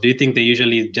 Jules? Do you think they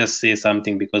usually just say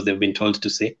something because they've been told to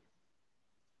say?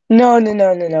 no.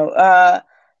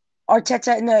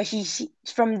 Arteta, no,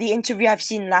 from the interview I've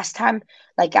seen last time,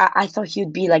 like I thought he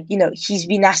would be like, he's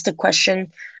been asked a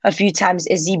question a few times,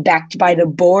 is he backed by the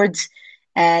board?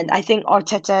 And I think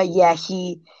Arteta, yeah,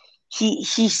 he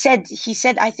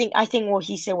said I think what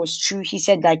he said was true. He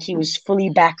said like he was fully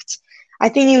backed. I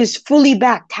think he was fully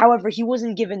backed. However, he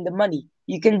wasn't given the money.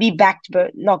 You can be backed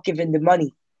but not given the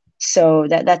money. So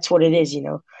that's what it is.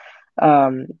 Yeah,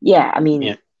 I mean,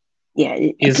 Yeah. yeah.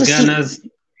 Is Plus, Ghana's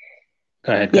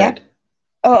Go ahead, go yeah. ahead.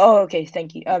 Okay,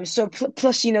 thank you. So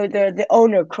plus, the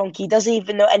owner Kroenke doesn't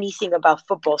even know anything about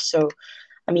football. So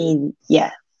I mean, yeah,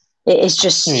 it's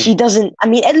just Hmm. he doesn't. I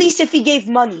mean, at least if he gave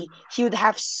money, he would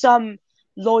have some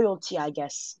loyalty, I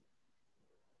guess.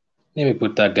 Let me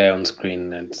put that guy on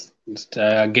screen and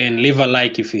again, leave a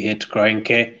like if you hate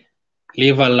Kroenke.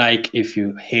 Leave a like if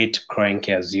you hate Kroenke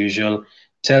as usual.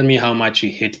 Tell me how much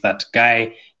you hate that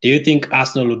guy. Do you think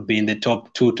Arsenal would be in the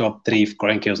top two, top three if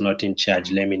Kroenke was not in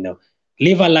charge? Let me know.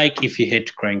 Leave a like if you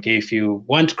hate Kroenke. If you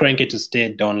want Kroenke to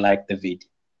stay, don't like the video.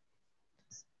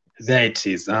 There it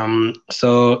is.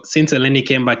 So since Eleni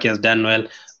came back, he has done well.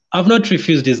 I've not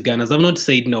refused his Gunners. I've not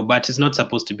said no, but he's not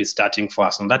supposed to be starting for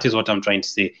us, and that is what I'm trying to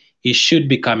say. He should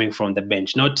be coming from the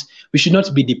bench. Not We should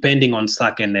not be depending on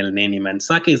Saka and El Neni, man.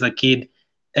 Saka is a kid.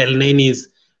 El Neni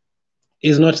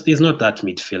is not that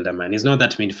midfielder, man. He's not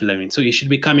that midfielder. I mean, so he should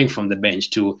be coming from the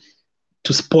bench to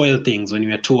spoil things when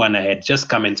we are 2-1 ahead. Just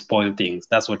come and spoil things.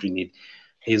 That's what we need.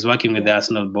 He's working with the Yeah.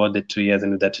 Arsenal board the 2 years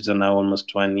and with the Twitter now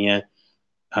almost 1 year.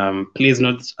 Please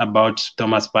note about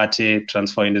Thomas Partey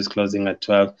transfer window is closing at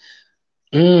 12.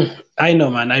 I know,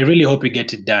 man. I really hope we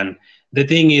get it done. The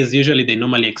thing is, usually they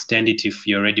normally extend it if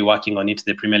you're already working on it.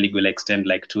 The Premier League will extend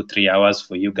like 2-3 hours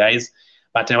for you guys.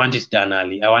 But I want it done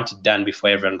early. I want it done before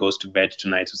everyone goes to bed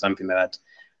tonight or something like that.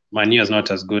 Manu is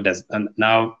not as good as and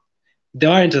now. They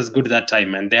weren't as good that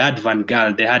time, man. They had Van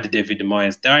Gaal, they had David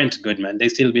Moyes. They weren't good, man. They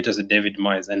still beat us with David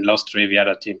Moyes and lost to every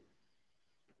other team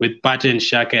with Partey and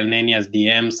Shaka El Neni as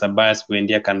DMs, Sabas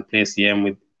Buendia can play CM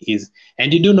with his.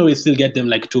 And you do know we still get them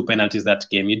like 2 penalties that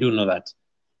game. You do know that.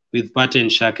 With Partey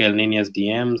and Shaka El Neni as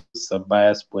DMs,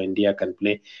 Sabas Buendia can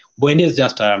play. Buendia is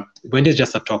just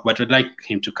a talk, but we'd like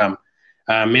him to come.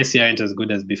 Messi aren't as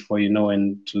good as before,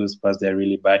 when Toulouse pass, they're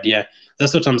really bad. Yeah,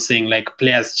 that's what I'm saying. Like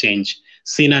players change.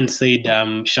 Sinan said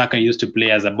Shaka used to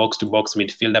play as a box-to-box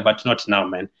midfielder, but not now,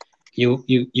 man.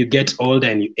 You get older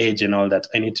and you age and all that.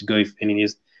 I need to go if any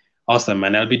news. Awesome,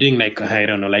 man. I'll be doing like, I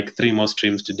don't know, like 3 more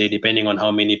streams today, depending on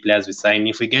how many players we sign.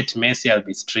 If we get Messi, I'll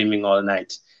be streaming all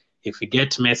night. If we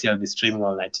get Messi, I'll be streaming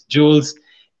all night. Jules,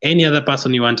 any other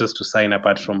person you want us to sign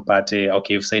apart from Partey?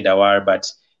 Okay, you've said Aouar,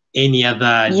 but any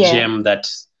other Yeah. gem that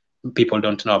people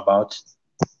don't know about?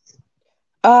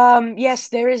 Yes,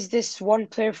 there is this one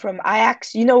player from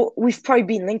Ajax. We've probably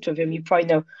been linked with him. You probably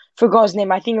know. Forgot his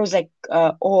name. I think it was like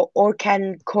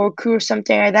Orkan Korku or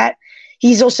something like that.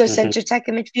 He's also a Mm-hmm, center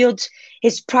attacker midfield.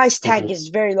 His price tag mm-hmm, is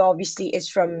very low. Obviously, it's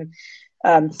from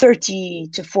 30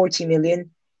 to 40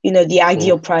 million. The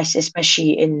ideal mm-hmm. price,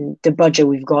 especially in the budget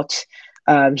we've got.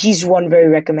 He's one very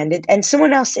recommended. And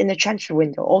someone else in the transfer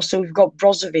window. Also, we've got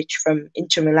Brozovic from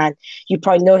Inter Milan. You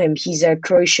probably know him. He's a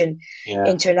Croatian Yeah.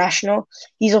 international.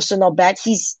 He's also not bad.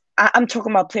 I'm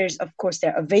talking about players, of course,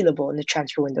 they're available in the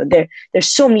transfer window. There's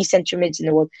so many centre mids in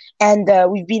the world, and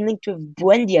we've been linked with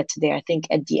Buendia today. I think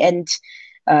at the end,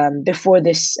 before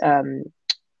this,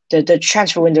 the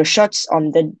transfer window shuts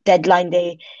on the deadline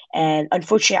day, and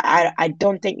unfortunately, I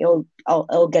don't think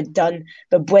it'll get done.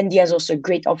 But Buendia is also a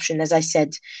great option, as I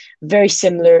said, very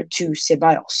similar to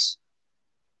Ceballos.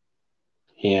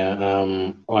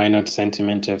 Yeah, why not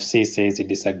Sentiment FC says he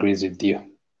disagrees with you.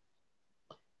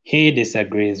 He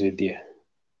disagrees with you.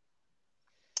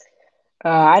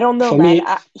 I don't know, For man.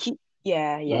 me,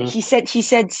 He said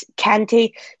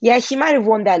Kante. Yeah, he might have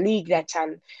won that league that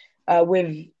time.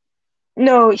 With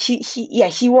no,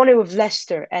 he won it with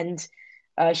Leicester, and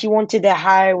he wanted a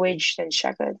higher wage than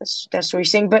Xhaka. That's what he's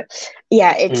saying. But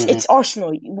yeah, it's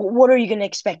Arsenal. What are you gonna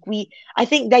expect? I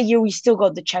think that year we still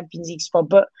got the Champions League spot,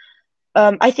 but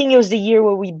I think it was the year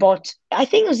where we bought. I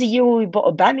think it was the year where we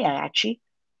bought Aubameyang. Actually,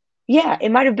 yeah, it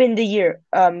might have been the year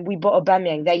we bought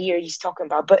Aubameyang. That year he's talking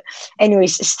about. But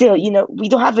anyways, still, we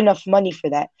don't have enough money for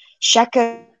that.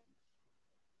 Xhaka.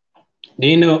 do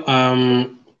you know?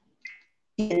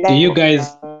 Do you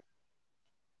guys?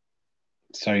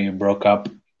 Sorry, you broke up.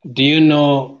 Do you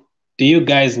know? Do you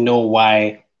guys know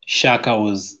why Shaka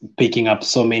was picking up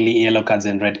so many yellow cards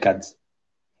and red cards?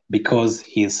 Because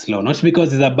he's slow. Not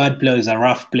because he's a bad player, he's a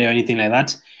rough player, or anything like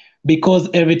that. Because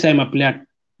every time a player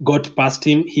got past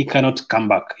him, he cannot come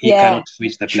back. He cannot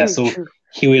switch the player. So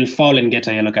he will foul and get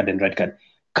a yellow card and red card.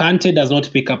 Kante does not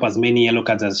pick up as many yellow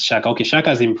cards as Shaka. Okay, Shaka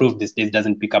has improved these days,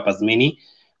 doesn't pick up as many.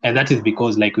 And that is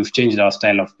because we've changed our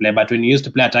style of play. But when he used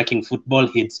to play attacking football,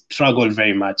 he'd struggle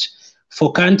very much.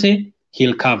 For Kante,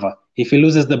 he'll cover. If he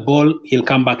loses the ball, he'll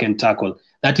come back and tackle.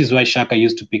 That is why Shaka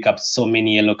used to pick up so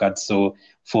many yellow cards. So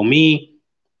for me,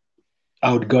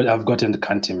 I've gotten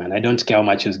Kante, man. I don't care how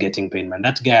much he's getting paid, man.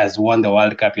 That guy has won the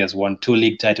World Cup. He has won 2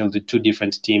 league titles with 2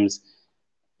 different teams.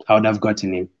 I would have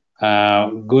gotten him.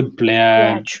 Good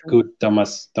player, good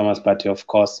Thomas Partey, of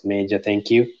course, major. Thank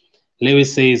you.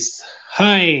 Lewis says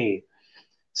hi.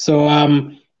 So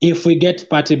if we get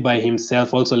Partey by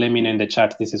himself, also let me know in the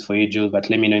chat. This is for you, Jules, but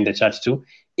let me know in the chat too.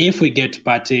 If we get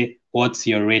Partey, what's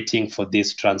your rating for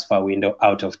this transfer window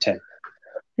out of 10?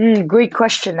 Great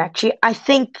question, actually. I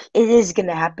think it is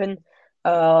gonna happen.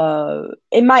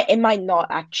 It might not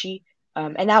actually.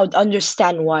 And I would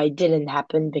understand why it didn't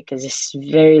happen because it's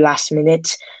very last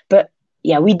minute. But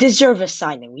yeah, we deserve a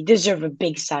signing. We deserve a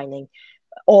big signing.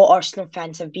 All Arsenal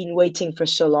fans have been waiting for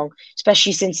so long,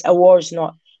 especially since Aouar's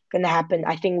not gonna happen.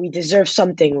 I think we deserve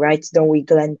something, right? Don't we,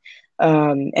 Glenn?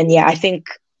 And yeah, I think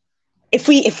if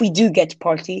we do get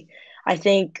Partey, I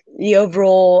think the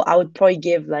overall I would probably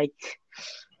give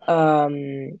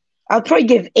I'll probably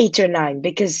give 8 or 9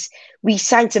 because we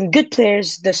signed some good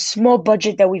players. The small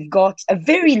budget that we've got, a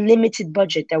very limited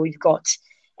budget that we've got,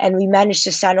 and we managed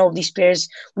to sign all these players.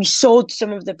 We sold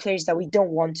some of the players that we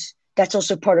don't want. That's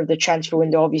also part of the transfer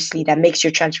window, obviously. That makes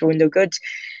your transfer window good.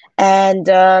 And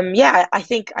I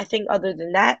think other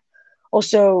than that,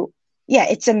 also, yeah,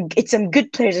 it's some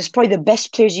good players. It's probably the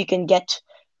best players you can get,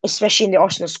 especially in the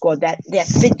Arsenal squad that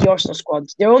fit the Arsenal squad.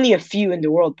 There are only a few in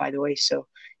the world, by the way, so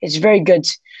it's very good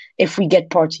if we get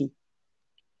Partey.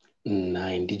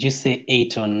 9. Did you say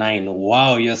 8 or 9?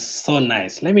 Wow, you're so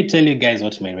nice. Let me tell you guys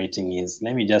what my rating is.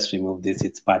 Let me just remove this.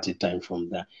 It's party time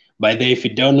from there. By the way, if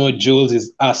you don't know, Jules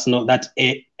is Arsenal. That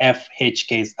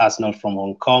AFHK is Arsenal from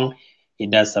Hong Kong. He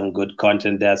does some good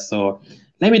content there. So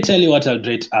let me tell you what I'll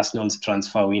rate Arsenal's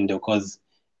transfer window, because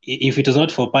if it was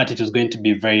not for Partey, it was going to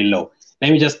be very low.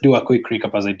 Let me just do a quick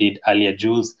recap as I did earlier,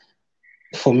 Jules.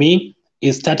 For me,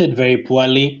 it started very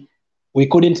poorly. We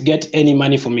couldn't get any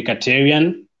money for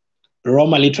Mkhitaryan.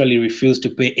 Roma literally refused to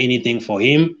pay anything for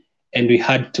him, and we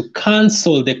had to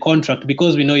cancel the contract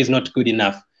because we know he's not good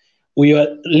enough. We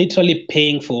were literally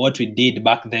paying for what we did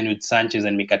back then with Sanchez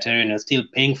and Mkhitaryan, and still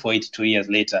paying for it 2 years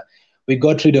later. We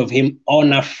got rid of him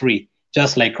honor free,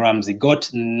 just like Ramsey.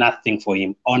 Got nothing for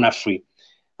him, honor free.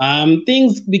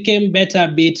 Things became better a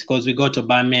bit because we got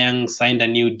Aubameyang, signed a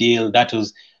new deal. That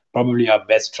was probably our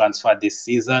best transfer this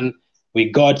season.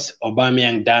 We got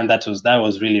Aubameyang done. That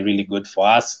was really, really good for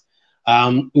us.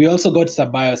 We also got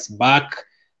Ceballos back,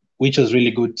 which was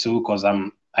really good too, because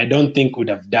I don't think we'd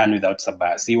have done without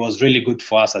Ceballos. He was really good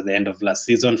for us at the end of last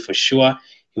season, for sure.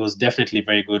 He was definitely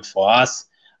very good for us.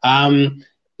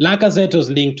 Lacazette was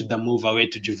linked to the move away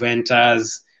to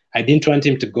Juventus. I didn't want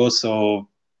him to go, so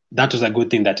that was a good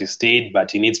thing that he stayed,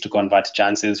 but he needs to convert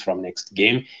chances from next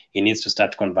game. He needs to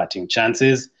start converting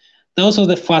chances. That was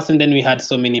the first, and then we had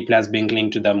so many players being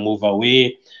linked to the move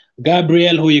away.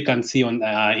 Gabriel, who you can see on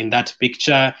in that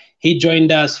picture, he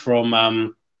joined us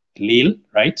from Lille,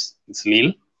 right? It's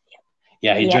Lille.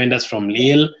 Yeah, he joined us from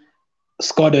Lille.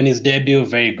 Scored on his debut,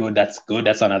 very good. That's good.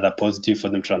 That's another positive for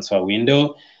the transfer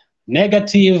window.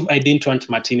 Negative, I didn't want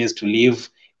Martinez to leave.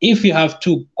 If you have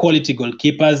two quality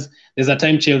goalkeepers, there's a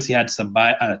time Chelsea had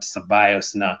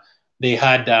Ceballos now. They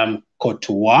had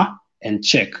Courtois and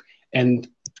Czech. And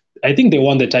I think they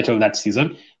won the title that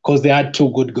season because they had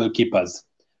two good goalkeepers.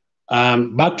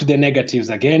 Back to the negatives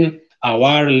again.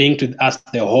 Aouar linked with us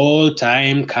the whole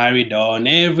time, carried on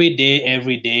every day,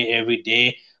 every day, every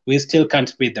day. We still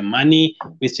can't pay the money.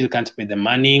 We still can't pay the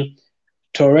money.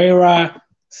 Torreira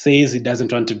says he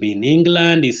doesn't want to be in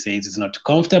England. He says he's not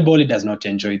comfortable. He does not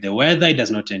enjoy the weather. He does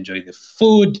not enjoy the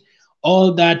food.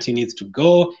 All that, he needs to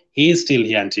go. He is still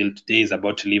here until today. He's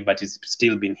about to leave, but he's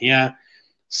still been here.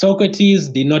 Socrates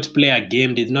did not play a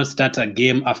game, did not start a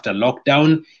game after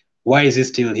lockdown. Why is he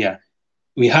still here?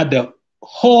 We had the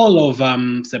whole of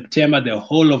September, the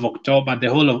whole of October,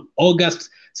 the whole of August,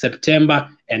 September,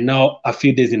 and now a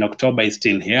few days in October is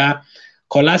still here.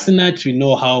 Kolasinac, we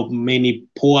know how many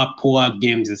poor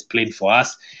games he's played for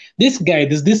us. This guy,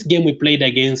 this game we played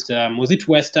against, was it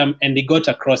West Ham? And he got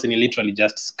across and he literally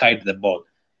just skied the ball.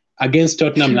 Against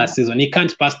Tottenham last season, he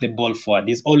can't pass the ball forward.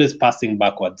 He's always passing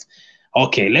backwards.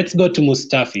 Okay, let's go to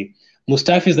Mustafi.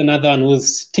 Mustafi is another one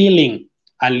who's stealing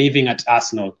a living at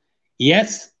Arsenal.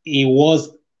 Yes, he was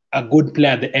a good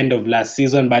player at the end of last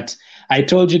season, but I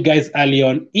told you guys early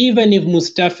on, even if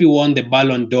Mustafi won the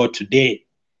Ballon d'Or today,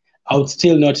 I would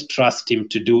still not trust him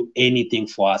to do anything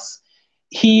for us.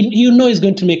 He's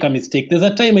going to make a mistake. There's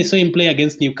a time I saw him play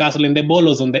against Newcastle and the ball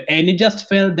was on the end. He just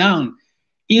fell down.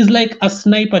 He's like a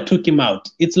sniper took him out.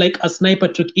 It's like a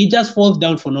sniper he just falls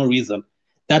down for no reason.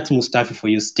 That's Mustafi for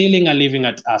you, stealing a living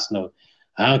at Arsenal.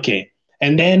 Okay.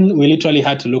 And then we literally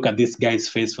had to look at this guy's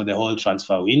face for the whole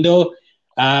transfer window.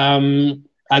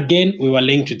 Again, we were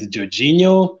linked with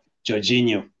Jorginho.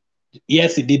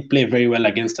 Yes, he did play very well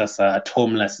against us at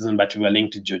home last season, but we were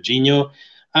linked to Jorginho.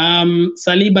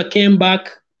 Saliba came back.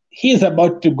 He's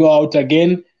about to go out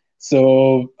again.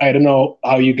 So I don't know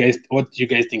what you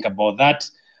guys think about that.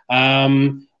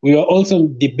 We were also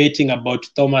debating about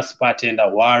Thomas Partey and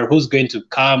Aouar, who's going to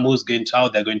come, how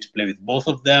they're going to play with both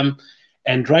of them.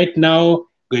 And right now,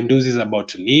 Guendouzi is about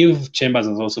to leave. Chambers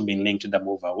has also been linked to the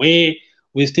move away.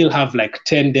 We still have like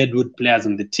 10 deadwood players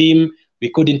on the team. We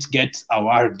couldn't get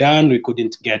Aouar done. We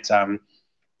couldn't get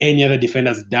any other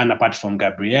defenders done apart from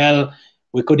Gabriel.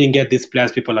 We couldn't get these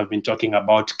players people have been talking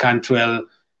about. Cantwell,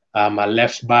 a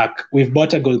left back. We've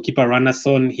bought a goalkeeper,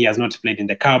 Ranasson. He has not played in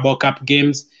the Carabao Cup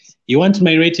games. You want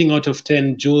my rating out of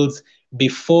 10, Jules?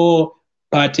 Before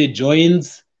Partey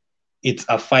joins, it's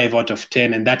a 5 out of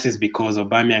 10, and that is because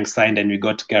Aubameyang signed and we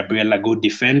got Gabriel, a good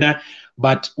defender.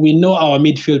 But we know our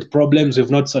midfield problems. We've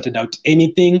not sorted out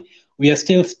anything. We are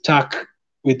still stuck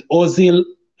with Ozil.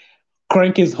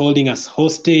 Crank is holding us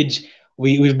hostage.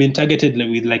 We've been targeted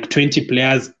with like 20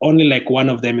 players. Only like one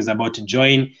of them is about to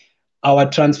join. Our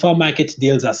transfer market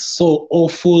deals are so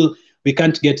awful. We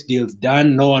can't get deals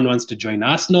done. No one wants to join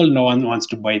Arsenal. No one wants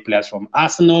to buy players from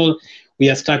Arsenal. We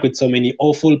are stuck with so many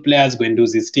awful players.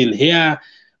 Guendouzi is still here.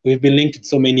 We've been linked with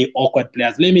so many awkward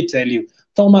players. Let me tell you,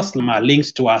 Thomas Lemar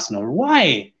linked to Arsenal.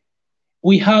 Why?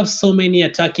 We have so many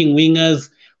attacking wingers.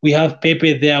 We have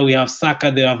Pepe there. We have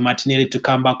Saka there. We have Martinelli to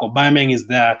come back. Aubameyang is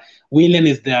there. Willian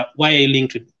is there. Why are you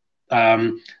linked with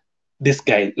this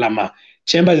guy, Lemar?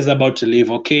 Chambers is about to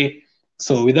leave. Okay.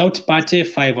 So without Partey,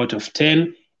 5 out of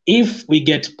 10. If we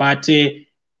get Partey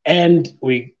and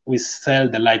we sell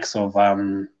the likes of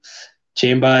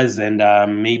Chambers and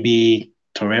maybe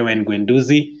Torreira and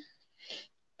Guendouzi,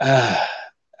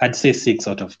 I'd say 6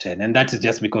 out of 10. And that is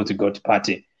just because we got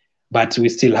Partey. But we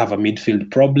still have a midfield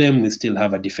problem. We still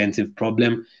have a defensive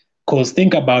problem. Because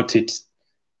think about it.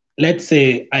 Let's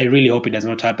say, I really hope it does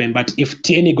not happen, but if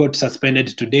Tierney got suspended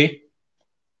today,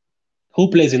 who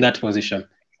plays in that position?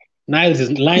 Niles is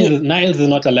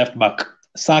not a left back.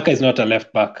 Saka is not a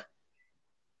left back.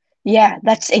 Yeah,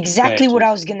 that's exactly what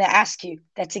I was going to ask you.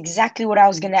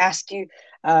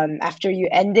 After you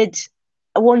ended.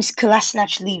 Once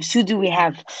Kolasinac leaves, who do we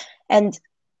have? And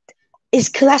is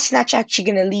Kolasinac actually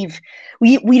going to leave?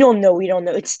 We don't know.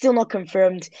 It's still not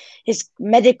confirmed. His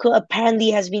medical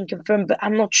apparently has been confirmed, but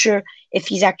I'm not sure if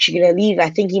he's actually going to leave. I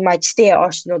think he might stay at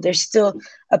Arsenal. There's still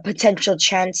a potential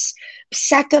chance.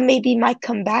 Saka maybe might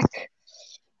come back.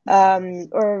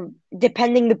 Or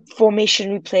depending the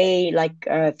formation we play, like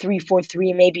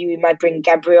 3-4-3, maybe we might bring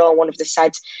Gabriel on one of the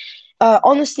sides.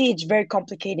 Honestly, it's very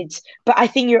complicated, but I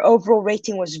think your overall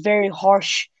rating was very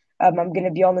harsh. I'm going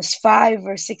to be honest, 5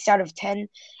 or 6 out of 10.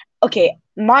 Okay,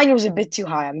 mine was a bit too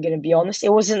high, I'm going to be honest.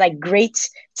 It wasn't like great.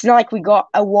 It's not like we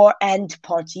got Aouar and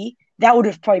Partey. That would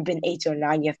have probably been 8 or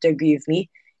 9, you have to agree with me.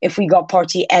 if we got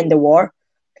Partey and Aouar,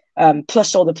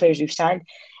 plus all the players we've signed.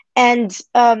 And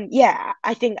yeah,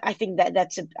 I think I think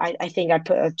I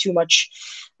put too much.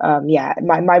 Yeah,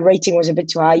 my rating was a bit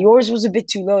too high. Yours was a bit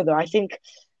too low, though. I think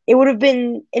it would have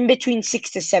been in between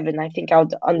 6 to 7. I think I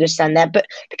would understand that, but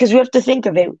because we have to think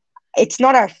of it, it's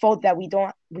not our fault that we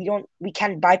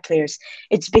can't buy players.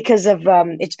 It's because of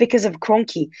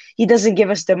Kroenke. He doesn't give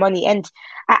us the money, and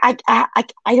I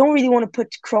don't really want to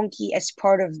put Kroenke as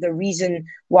part of the reason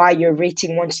why your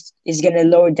rating once is going to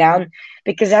lower down,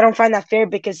 because I don't find that fair,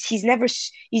 because he's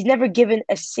never given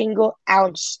a single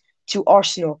ounce to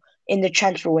Arsenal in the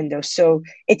transfer window. So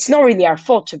it's not really our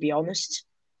fault, to be honest.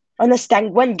 Unless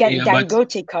when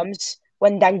Dangote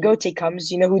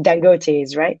comes, you know who Dangote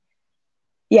is, right?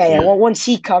 Yeah. Well, once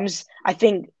he comes, I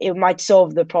think it might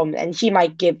solve the problem, and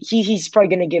he's probably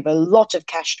going to give a lot of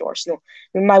cash to Arsenal.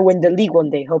 We might win the league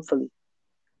one day, hopefully.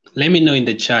 Let me know in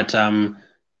the chat,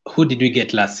 who did we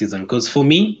get last season? Because for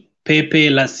me, Pepe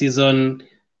last season,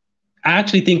 I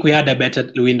actually think we had a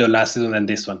better window last season than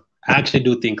this one. I actually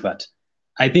do think that.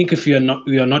 I think if we are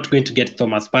not going to get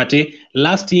Thomas Partey,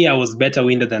 last year was better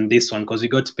window than this one, because we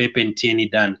got Pepe and Tierney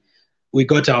done. We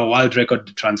got our world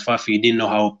record transfer fee. Didn't know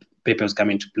how Pepe was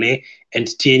coming to play, and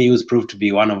Tierney was proved to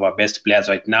be one of our best players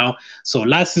right now. So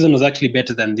last season was actually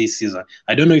better than this season.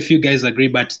 I don't know if you guys agree,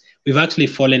 but we've actually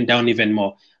fallen down even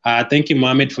more. Thank you,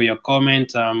 Mohamed, for your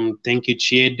comment. Thank you,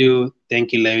 Chiedu.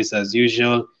 Thank you, Lewis, as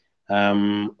usual.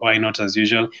 Why not as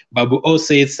usual? Babu O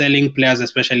says selling players,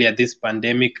 especially at this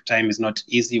pandemic time, is not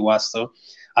easy. Was so.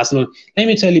 Arsenal. Let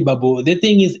me tell you, Babu, the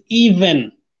thing is,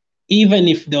 even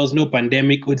if there was no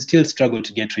pandemic, we'd still struggle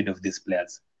to get rid of these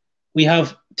players. We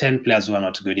have 10 players who are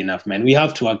not good enough, man. We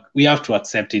have to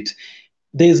accept it.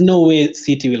 There's no way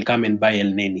City will come and buy El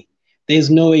Neni. There's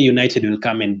no way United will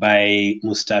come and buy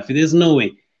Mustafi. There's no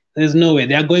way.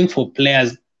 They are going for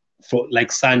players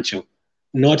like Sancho,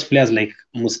 not players like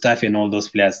Mustafi and all those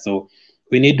players. So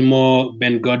we need more.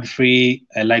 Ben Godfrey,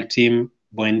 I liked him.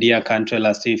 Buendia, Cantwell,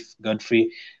 Asif,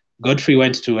 Godfrey. Godfrey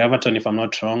went to Everton, if I'm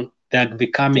not wrong. They're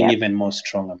becoming even more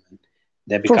stronger, man.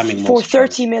 They're becoming more for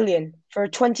 30 million, for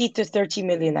 20 to 30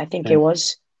 million, I think it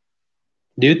was.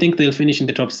 Do you think they'll finish in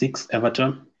the top 6,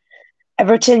 Everton?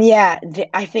 Everton, yeah.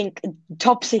 I think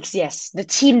top 6, yes. The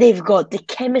team they've got, the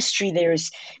chemistry there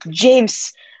is.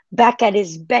 James back at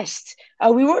his best.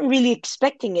 We weren't really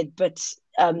expecting it, but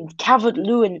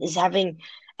Calvert-Lewin is having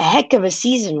a heck of a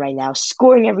season right now,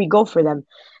 scoring every goal for them.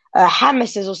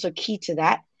 James is also key to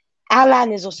that.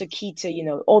 Alan is also key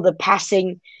to, all the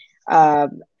passing.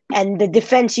 And the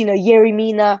defense, Yerry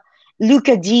Mina,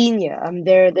 Luca Digne,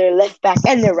 their left back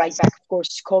and their right back, of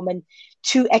course, Coleman,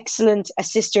 2 excellent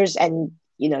assisters, and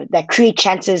that create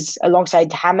chances alongside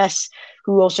James,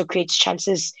 who also creates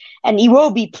chances. And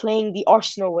Iwobi playing the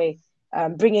Arsenal way,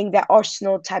 bringing that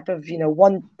Arsenal type of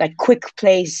that quick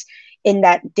plays in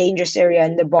that dangerous area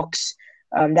in the box,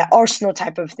 that Arsenal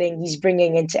type of thing he's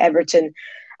bringing into Everton.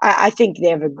 I think they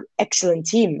have an excellent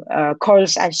team.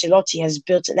 Carlos Ancelotti has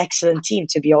built an excellent team,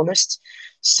 to be honest.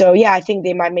 So, yeah, I think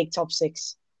they might make top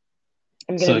 6.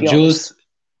 So Jules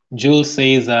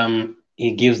says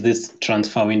he gives this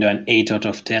transfer window an 8 out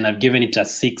of 10. I've given it a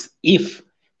 6 if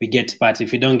we get Partey.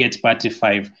 If we don't get Partey,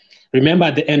 5. Remember,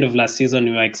 at the end of last season,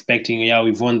 we were expecting,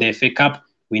 we've won the FA Cup.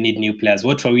 We need new players.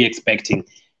 What were we expecting?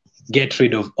 Get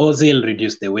rid of Ozil,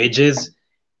 reduce the wages.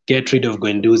 Get rid of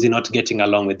Guendouzi, not getting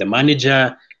along with the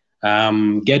manager.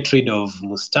 Get rid of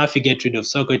Mustafi, get rid of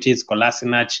Socrates,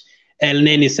 Kolasinac, El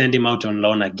Neni, send him out on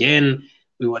loan again.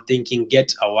 We were thinking,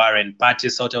 get Aouar and Partey,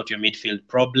 sort out your midfield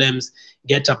problems,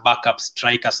 get a backup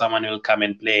striker, someone who will come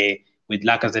and play with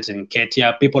Lacazette and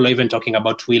Nketiah. People are even talking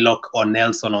about Willock or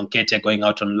Nelson on Nketiah going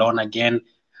out on loan again.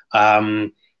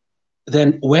 Then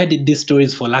where did these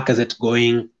stories for Lacazette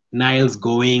going, Niles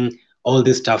going, all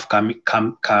this stuff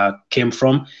came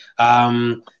from?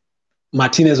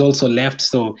 Martinez also left,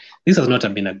 so this has not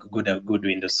been a good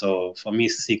window. So for me,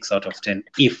 6 out of 10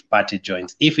 if Partey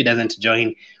joins. If he doesn't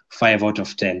join, 5 out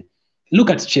of 10. Look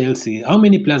at Chelsea. How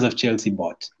many players have Chelsea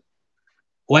bought?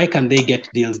 Why can they get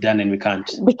deals done and we can't?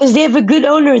 Because they have a good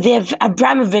owner. They have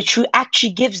Abramovich, who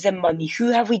actually gives them money.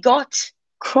 Who have we got?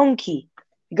 Kroenke.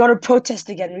 We got to protest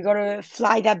again. We got to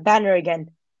fly that banner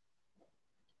again.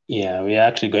 Yeah, we're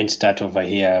actually going to start over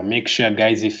here. Make sure,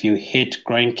 guys, if you hate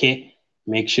Kroenke,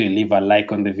 make sure you leave a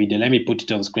like on the video. Let me put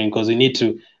it on screen because we need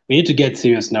to get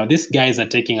serious now. These guys are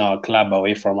taking our club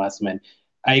away from us, man.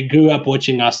 I grew up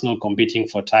watching Arsenal competing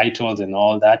for titles and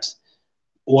all that,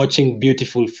 watching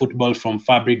beautiful football from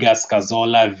Fabregas,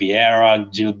 Cazorla, Vieira,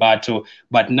 Gilberto.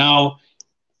 But now,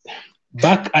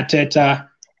 back Arteta,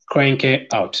 Kroenke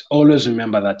out. Always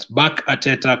remember that. Back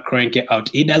Arteta, Kroenke out.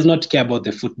 He does not care about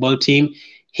the football team.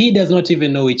 He does not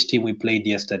even know which team we played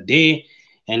yesterday.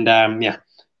 And yeah,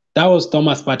 that was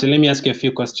Thomas Partey. Let me ask you a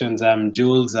few questions,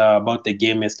 Jules, about the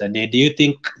game yesterday. Do you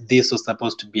think this was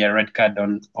supposed to be a red card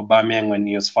on Aubameyang when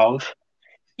he was fouled?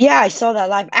 Yeah, I saw that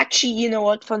live. Actually, you know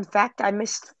what? Fun fact, I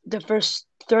missed the first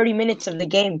 30 minutes of the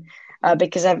game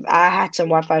because I had some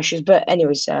Wi-Fi issues. But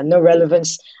anyways, no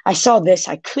relevance. I saw this.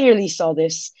 I clearly saw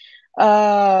this.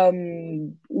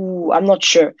 I'm not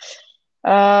sure.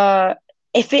 Uh,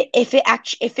 if it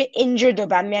injured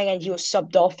Aubameyang and he was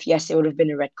subbed off, yes, it would have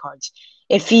been a red card.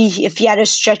 If he had a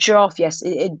stretcher off, yes,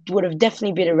 it would have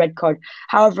definitely been a red card.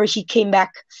 However, he came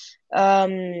back.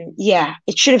 Yeah,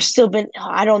 it should have still been.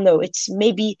 I don't know. It's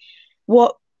maybe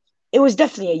what it was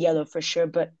definitely a yellow for sure,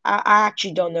 but I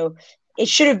actually don't know. It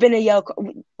should have been a yellow.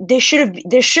 There should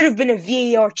have been a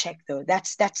VAR check though.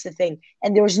 That's the thing,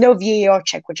 and there was no VAR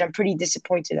check, which I'm pretty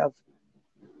disappointed of.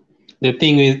 The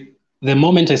thing is, the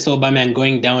moment I saw Aubameyang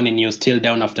going down and he was still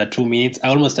down after 2 minutes, I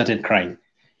almost started crying.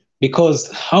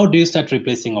 Because how do you start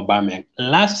replacing Aubameyang?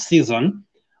 Last season,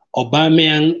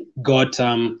 Aubameyang got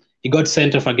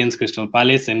sent off against Crystal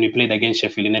Palace, and we played against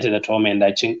Sheffield United at home, and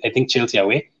I think Chelsea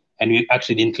away, and we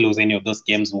actually didn't lose any of those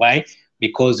games. Why?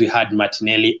 Because we had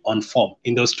Martinelli on form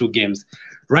in those two games.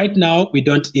 Right now, we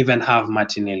don't even have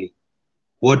Martinelli.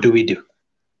 What do we do?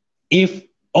 If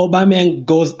Aubameyang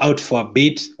goes out for a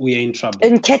bit, we are in trouble.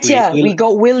 In Ketia, we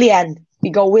got Willian.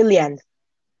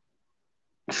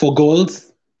 For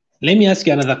goals, let me ask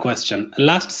you another question.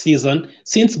 Last season,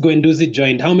 since Guendouzi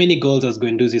joined, how many goals has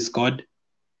Guendouzi scored?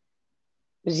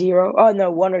 0. Oh no,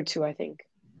 1 or 2, I think.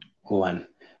 1.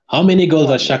 How many goals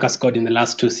has Xhaka scored in the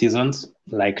last 2 seasons?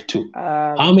 Like 2.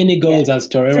 How many goals has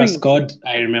Torreira scored?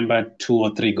 I remember 2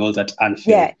 or 3 goals at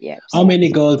Anfield. Yeah. How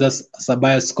many goals has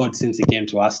Ceballos scored since he came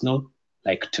to Arsenal?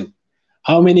 Like 2.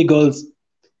 How many goals?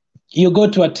 You go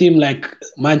to a team like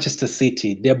Manchester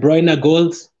City, De Bruyne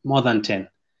goals, more than 10.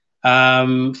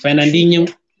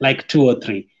 Fernandinho, like 2 or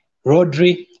 3.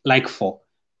 Rodri, like 4.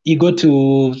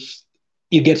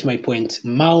 You get my point.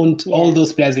 Mount, all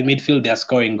those players in midfield, they're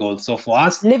scoring goals. So for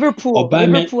us, Liverpool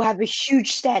have a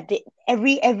huge stat.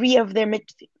 Every of their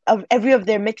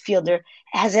midfielder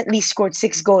has at least scored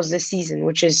 6 goals this season,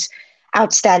 which is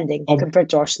outstanding compared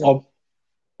to Arsenal.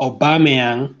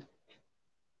 Aubameyang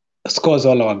scores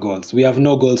all our goals. We have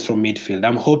no goals from midfield.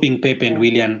 I'm hoping Pepe and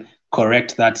Willian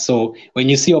correct that. So when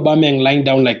you see Aubameyang lying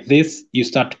down like this, you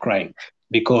start crying,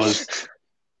 because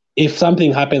if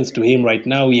something happens to him right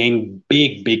now, we're in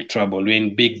big trouble. We're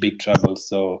in big trouble.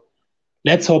 So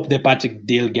let's hope the Partey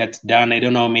deal gets done. I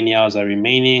don't know how many hours are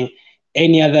remaining.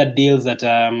 Any other deals that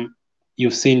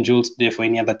you've seen, Jules, today for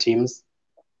any other teams?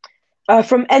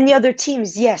 From any other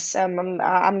teams, yes. I'm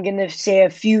gonna say a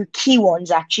few key ones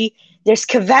actually. There's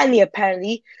Cavani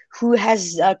apparently, who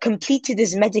has completed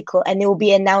his medical, and it will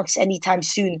be announced anytime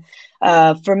soon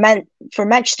for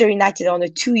Manchester United on a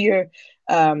 2-year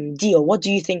deal. What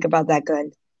do you think about that,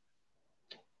 Glenn?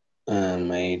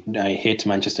 I hate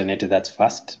Manchester United. That's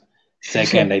first.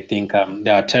 Second, I think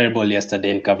they are terrible yesterday,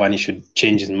 and Cavani should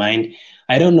change his mind.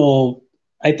 I don't know.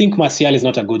 I think Martial is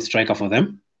not a good striker for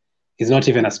them. He's not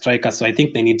even a striker, so I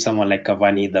think they need someone like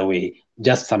Cavani either way,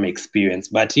 just some experience.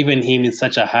 But even him is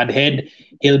such a hard head,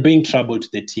 he'll bring trouble to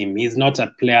the team. He's not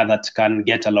a player that can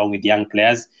get along with young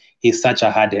players. He's such a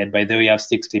hard head. By the way, we have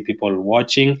 60 people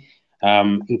watching.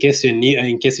 In case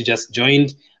you just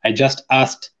joined, I just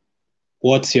asked,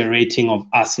 what's your rating of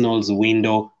Arsenal's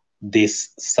window this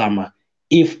summer?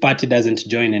 If Partey doesn't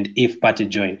join and if Partey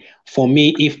join. For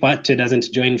me, if Partey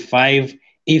doesn't join, 5.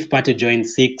 If Partey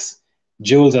joins, 6.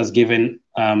 Jules has given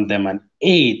them an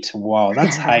 8. Wow,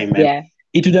 that's high, man. Yeah.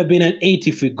 It would have been an 8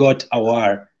 if we got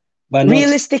Aouar. But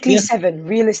realistically, 7.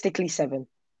 Realistically, 7.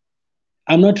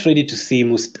 I'm not ready to see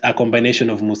a combination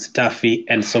of Mustafi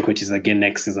and Socrates again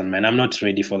next season, man. I'm not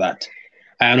ready for that.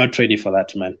 I am not ready for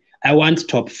that, man. I want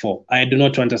top 4. I do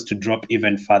not want us to drop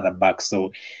even further back.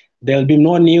 So there'll be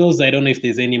more news. I don't know if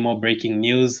there's any more breaking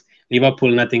news.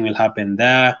 Liverpool, nothing will happen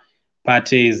there.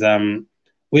 Partey is...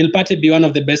 Will Partey be one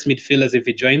of the best midfielders if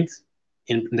he joins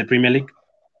in the Premier League?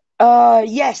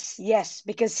 Yes,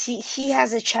 because he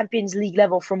has a Champions League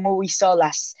level from what we saw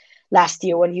last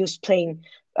year when he was playing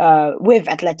with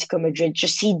Atletico Madrid.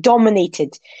 Just he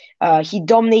dominated.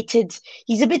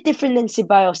 He's a bit different than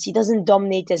Ceballos. He doesn't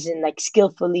dominate as in like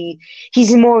skillfully.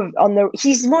 He's more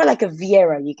like a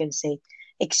Vieira, you can say.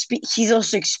 He's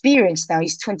also experienced now.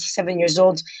 He's 27 years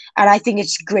old, and I think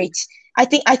it's great. I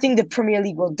think the Premier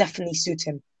League will definitely suit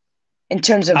him in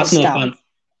terms of his style.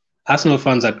 Arsenal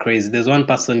fans are crazy. There's one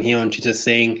person here on Twitter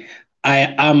saying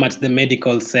I am at the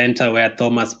medical center where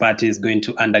Thomas Partey is going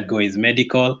to undergo his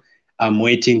medical. I'm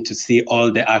waiting to see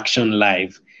all the action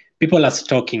live. People are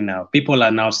stalking now. People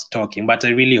are now stalking, but I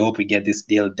really hope we get this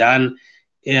deal done.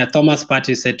 Yeah, Thomas Partey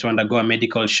is set to undergo a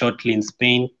medical shortly in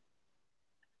Spain.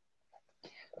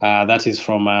 That is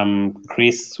from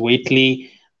Chris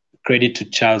Waitley. Credit to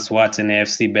Charles Watts and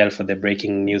AFC Bell for the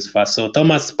breaking news first. So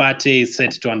Thomas Partey is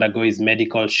set to undergo his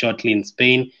medical shortly in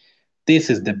Spain.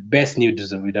 This is the best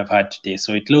news we'd have had today.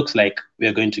 So it looks like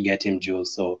we're going to get him,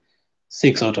 Jules. So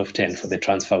 6 out of 10 for the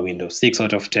transfer window. 6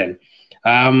 out of 10.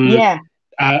 Yeah.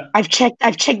 I've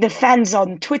checked the fans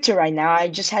on Twitter right now. I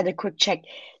just had a quick check.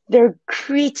 They're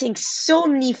creating so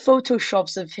many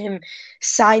photoshops of him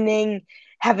signing,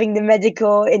 having the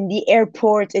medical in the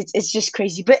airport. It's just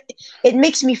crazy. But it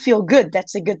makes me feel good.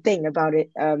 That's a good thing about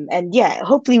it. And yeah,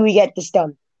 hopefully we get this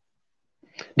done.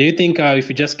 Do you think if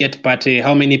you just get Partey,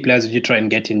 how many players would you try and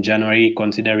get in January,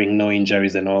 considering no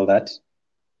injuries and all that?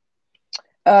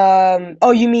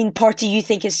 Oh, you mean Partey you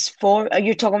think is form?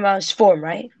 You're talking about his form,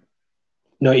 right?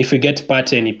 No, if we get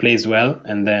Partey and he plays well,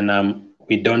 and then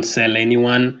we don't sell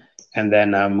anyone, and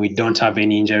then we don't have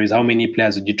any injuries, how many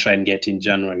players would you try and get in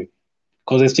January?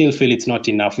 Because I still feel it's not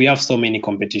enough. We have so many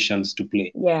competitions to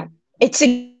play. Yeah. It's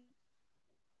a...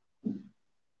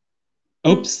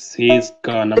 Oops, he's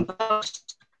gone.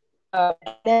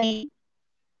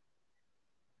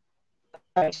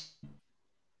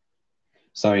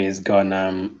 Sorry, he's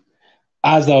gone.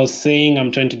 As I was saying,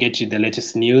 I'm trying to get you the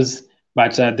latest news,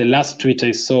 but the last tweet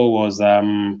I saw was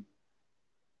Thomas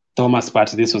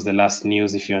Partey. This was the last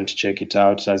news. If you want to check it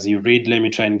out, as you read, let me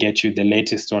try and get you the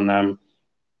latest on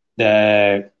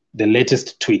the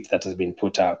latest tweet that has been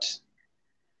put out.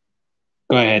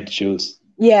 Go ahead, Jules.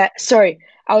 Yeah, sorry.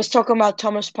 I was talking about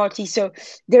Thomas Partey. So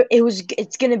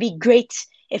it's gonna be great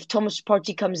if Thomas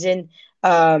Partey comes in.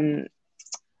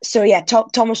 So yeah,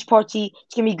 Thomas Partey,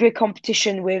 it's gonna be great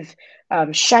competition with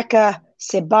Xhaka,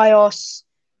 Ceballos,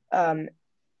 El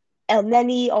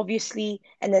Neni, obviously,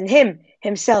 and then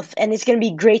himself. And it's gonna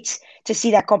be great to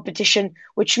see that competition,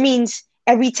 which means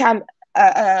every time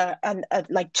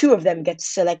like two of them gets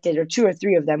selected, or two or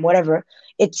three of them, whatever,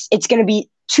 it's gonna be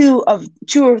two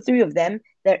or three of them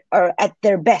that are at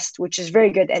their best, which is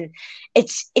very good. And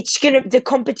the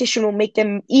competition will make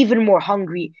them even more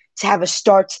hungry to have a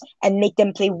start and make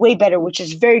them play way better, which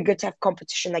is very good to have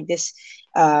competition like this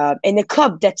in a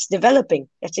club that's developing.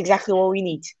 That's exactly what we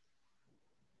need.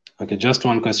 Okay, just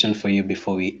one question for you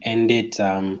before we end it.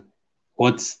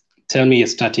 Tell me your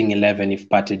starting 11 if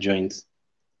Partey joins.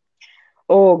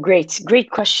 Oh, great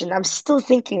question. I'm still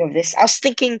thinking of this. I was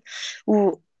thinking,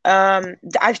 I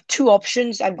have two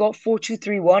options. I've got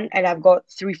 4-2-3-1 and I've got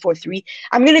 3-4-3.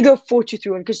 I'm gonna go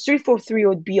 4-2-3-1 because 3-4-3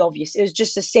 would be obvious. It was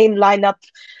just the same lineup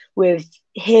with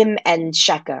him and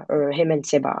Xhaka, or him and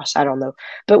Ceballos. I don't know,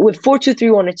 but with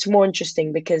 4-2-3-1, it's more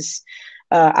interesting because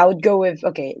I would go with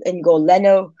in goal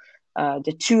Leno,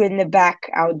 the two in the back.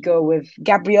 I would go with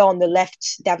Gabriel on the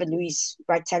left, David Luiz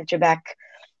right centre back,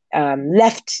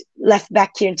 left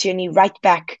back Kieran Tierney, right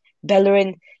back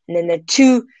Bellerin, and then the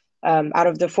two. Out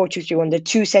of the 4-2-3-1, the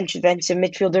two central defensive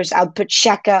midfielders, I'll put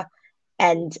Xhaka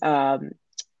and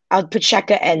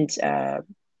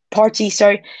Partey,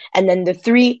 sorry, and then the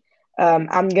three,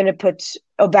 I'm gonna put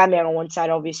Aubameyang on one side,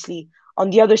 obviously.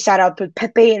 On the other side, I'll put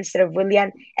Pepe instead of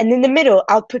Willian, and in the middle,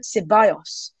 I'll put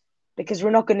Ceballos because we're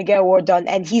not gonna get a war done,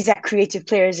 and he's that creative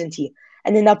player, isn't he?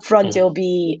 And then up front, it'll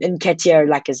be Nketiah or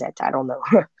Lacazette. I don't know.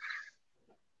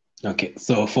 Okay,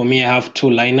 so for me, I have two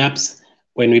lineups.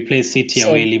 When we play City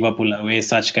away, Liverpool away,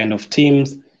 such kind of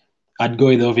teams, I'd go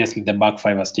with obviously the back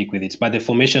five. I stick with it. But the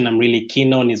formation I'm really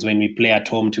keen on is when we play at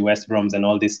home to West Broms and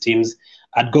all these teams.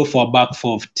 I'd go for a back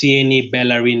four of Tierney,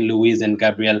 Bellerin, Luiz, and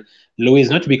Gabriel. Luiz,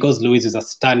 not because Luiz is a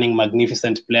stunning,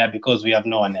 magnificent player, because we have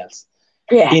no one else.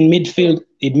 Yeah. In midfield,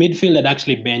 I'd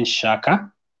actually bench Xhaka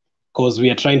because we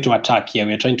are trying to attack here.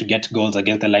 We are trying to get goals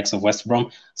against the likes of West Brom.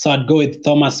 So I'd go with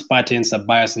Thomas Partey and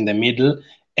Ceballos in the middle,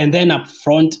 and then up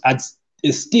front, I'd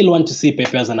still want to see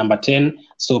Pepe as a number 10.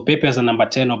 So Pepe as a number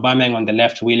 10, Aubameyang on the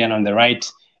left, Willian on the right,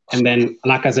 and then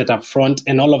Lacazette up front.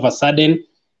 And all of a sudden,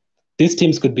 these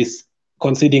teams could be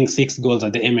conceding 6 goals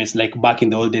at the Emirates like back in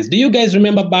the old days. Do you guys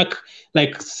remember back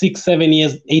like 6, 7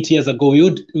 years, 8 years ago,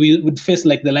 we would face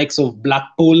like the likes of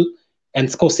Blackpool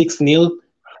and score 6-0?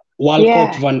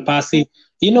 Walcott, Van Persie.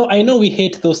 I know we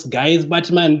hate those guys,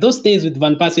 but man, those days with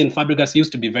Van Persie and Fabregas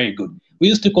used to be very good. We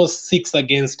used to cause 6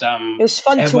 against it was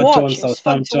fun Everton, to watch.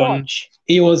 Southampton.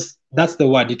 That's the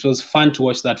word. It was fun to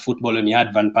watch that football when you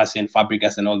had Van Persie and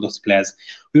Fabregas and all those players.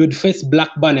 We would face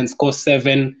Blackburn and score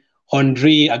 7.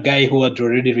 Henry, a guy who had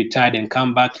already retired and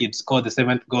come back, he'd score the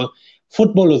 7th goal.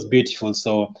 football was beautiful.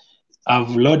 So I've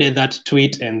loaded that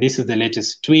tweet, and this is the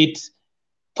latest tweet.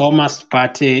 Thomas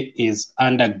Partey is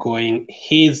undergoing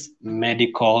his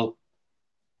medical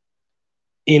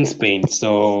in Spain.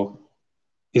 So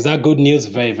is that good news?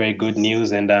 Very, very good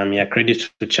news. And yeah, credit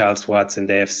to Charles Watts and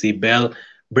the FC Bell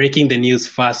breaking the news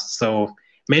fast. So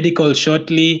medical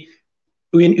shortly.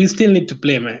 We still need to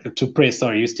pray.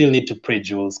 Sorry, you still need to pray,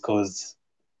 Jules, because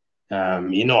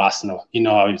you know Arsenal. You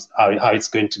know how it's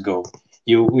going to go.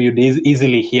 You'd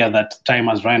easily hear that time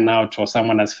has run out or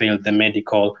someone has failed the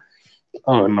medical.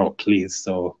 Oh no, please.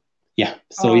 So yeah.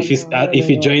 So if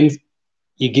he joins,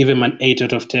 you give him an 8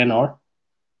 out of 10 or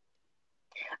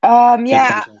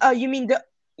yeah. You mean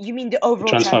the overall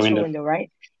transfer window,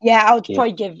 right? Yeah, I would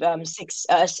probably give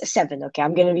 7. Okay,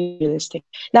 I'm gonna be realistic.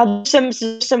 Now, some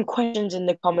questions in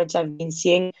the comments I've been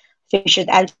seeing. I think we should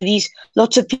answer these.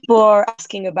 Lots of people are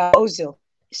asking about Ozil.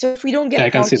 So if we don't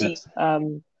get Partey,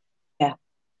 yeah.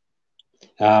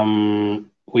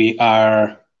 We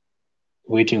are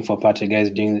waiting for Partey,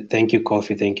 guys. Thank you,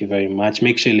 Coffee. Thank you very much.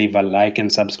 Make sure you leave a like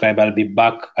and subscribe. I'll be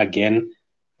back again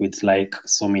with like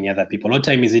so many other people. What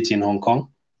time is it in Hong Kong,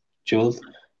 Jules?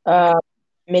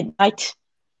 Midnight.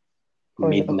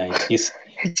 Midnight. You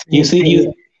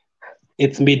see,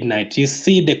 it's midnight. You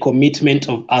see the commitment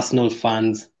of Arsenal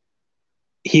fans.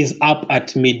 He's up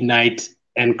at midnight,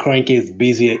 and Kroenke is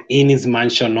busy in his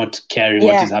mansion, not caring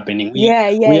what is happening. We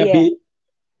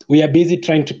are busy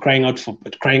crying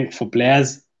for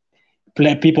players.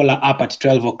 People are up at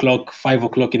 12 o'clock, 5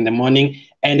 o'clock in the morning,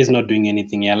 and is not doing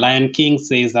anything here. Lion King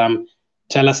says,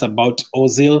 tell us about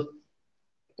Ozil.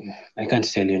 I can't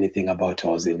tell you anything about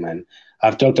Ozil, man.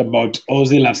 I've talked about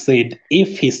Ozil. I've said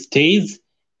if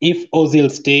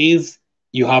Ozil stays,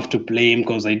 you have to play him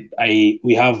because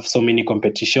we have so many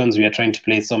competitions. We are trying to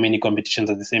play so many competitions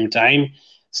at the same time.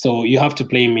 So you have to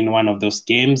play him in one of those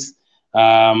games.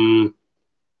 Where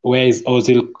is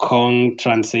Ozil? Kong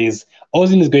Tran says,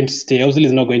 Ozil is going to stay. Ozil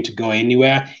is not going to go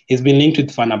anywhere. He's been linked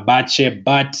with Fenerbahce,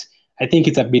 but I think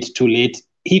it's a bit too late.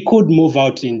 He could move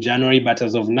out in January, but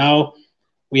as of now,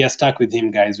 we are stuck with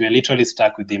him, guys. We are literally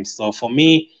stuck with him. So for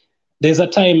me, there's a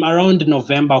time around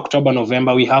October,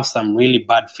 November, we have some really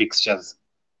bad fixtures.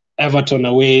 Everton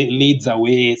away, Leeds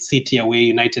away, City away,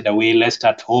 United away, Leicester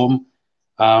at home.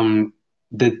 The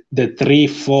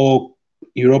 3-4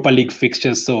 Europa League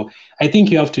fixtures. So I think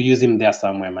you have to use him there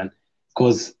somewhere, man.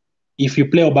 Because if you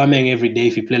play Aubameyang every day,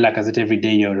 if you play Lacazette every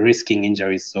day, you're risking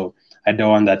injuries. So I don't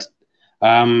want that.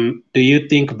 Do you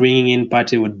think bringing in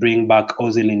Partey would bring back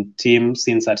Ozil in team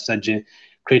since at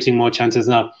creating more chances?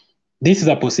 Now, this is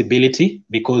a possibility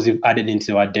because you've added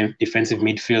into our defensive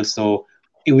midfield. So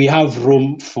we have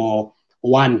room for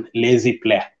one lazy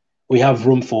player. We have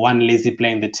room for one lazy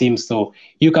player in the team. So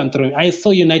you can throw. I saw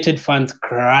United fans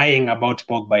crying about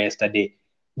Pogba yesterday.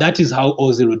 That is how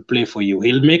Ozil would play for you.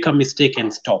 He'll make a mistake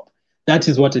and stop. That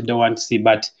is what I don't want to see.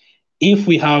 But if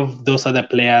we have those other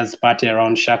players, Partey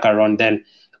around, Shaq around, then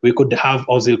we could have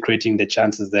Ozil creating the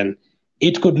chances. Then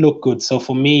it could look good. So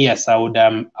for me, yes, I would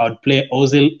play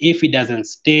Ozil. If he doesn't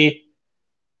stay,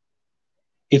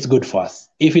 it's good for us.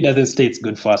 If he doesn't stay, it's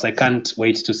good for us. I can't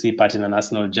wait to see Partey in an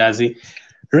Arsenal jersey.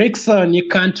 Rickson, you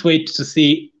can't wait to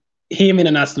see him in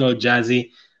an Arsenal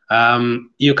jersey.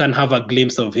 You can have a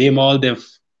glimpse of him. What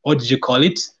did you call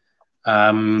it?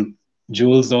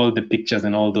 Jules, all the pictures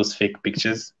and all those fake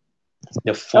pictures.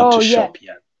 The Photoshop,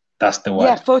 yeah. That's the word.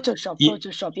 Yeah,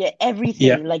 Photoshop, yeah,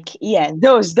 everything. Yeah.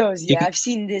 Those, yeah. I've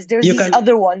seen this. There's these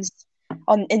other ones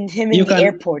in the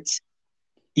airports.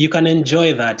 You can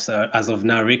enjoy that as of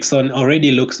now. Rickson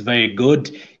already looks very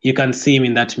good. You can see him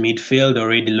in that midfield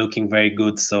already looking very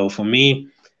good. So for me,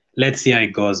 let's see how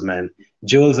it goes, man.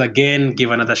 Jules, again,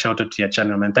 give another shout out to your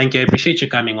channel, man. Thank you. I appreciate you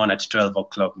coming on at 12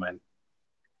 o'clock, man.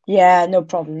 Yeah, no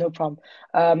problem.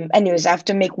 Anyways, I have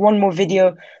to make one more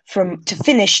video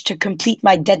to complete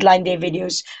my deadline day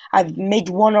videos. I've made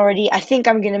one already. I think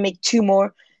I'm gonna make 2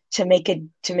 more to make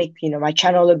my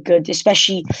channel look good.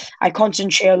 Especially, I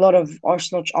concentrate a lot of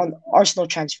Arsenal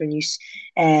transfer news,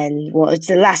 and well, it's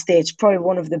the last day. It's probably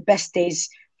one of the best days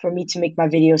for me to make my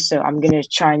videos. So I'm gonna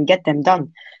try and get them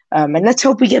done. And let's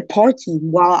hope we get Partey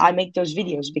while I make those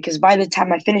videos, because by the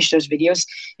time I finish those videos,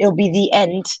 it'll be the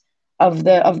end of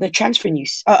the transfer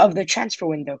news of the transfer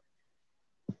window.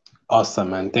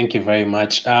 Awesome, man. Thank you very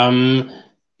much.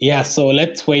 Yeah, so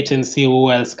let's wait and see who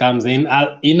else comes in.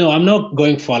 I'm not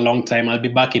going for a long time. I'll be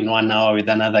back in 1 hour with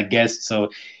another guest. So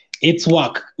it's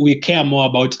work. We care more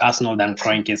about Arsenal than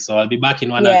Kroenke. So I'll be back in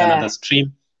 1 hour with another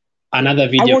stream, another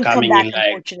video coming in.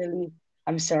 Unfortunately,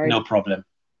 I'm sorry. No problem.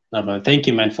 Thank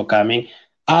you, man, for coming.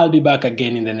 I'll be back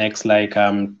again in the next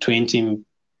 20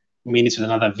 minutes with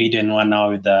another video and 1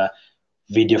 hour with the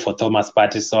video for Thomas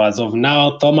Partey. So as of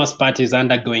now, Thomas Partey is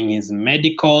undergoing his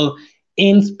medical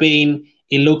in Spain.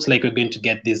 It looks like we're going to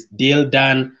get this deal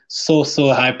done. So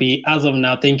happy. As of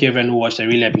now, thank you everyone who watched. I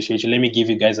really appreciate you. Let me give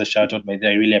you guys a shout out by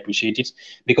there. I really appreciate it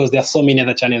because there are so many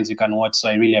other channels you can watch. So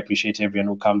I really appreciate everyone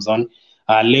who comes on.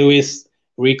 Lewis,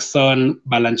 Rickson,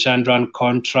 Balanchandran,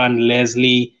 Contran,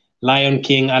 Leslie, Lion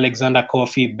King, Alexander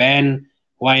Coffee, Ben,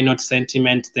 Why Not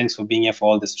Sentiment. Thanks for being here for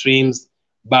all the streams.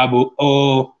 Babu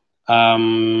O,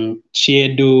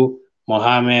 Chiedu,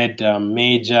 Mohammed,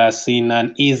 Major,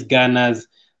 Sinan, East Gunners.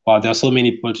 Wow, there are so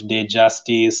many people today.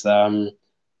 Justice, Arsenal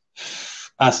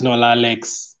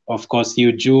Alex, of course,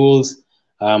 you, Jules,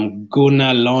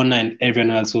 Guna, Lona, and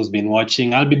everyone else who's been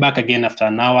watching. I'll be back again after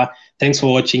an hour. Thanks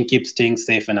for watching. Keep staying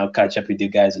safe, and I'll catch up with you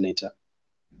guys later.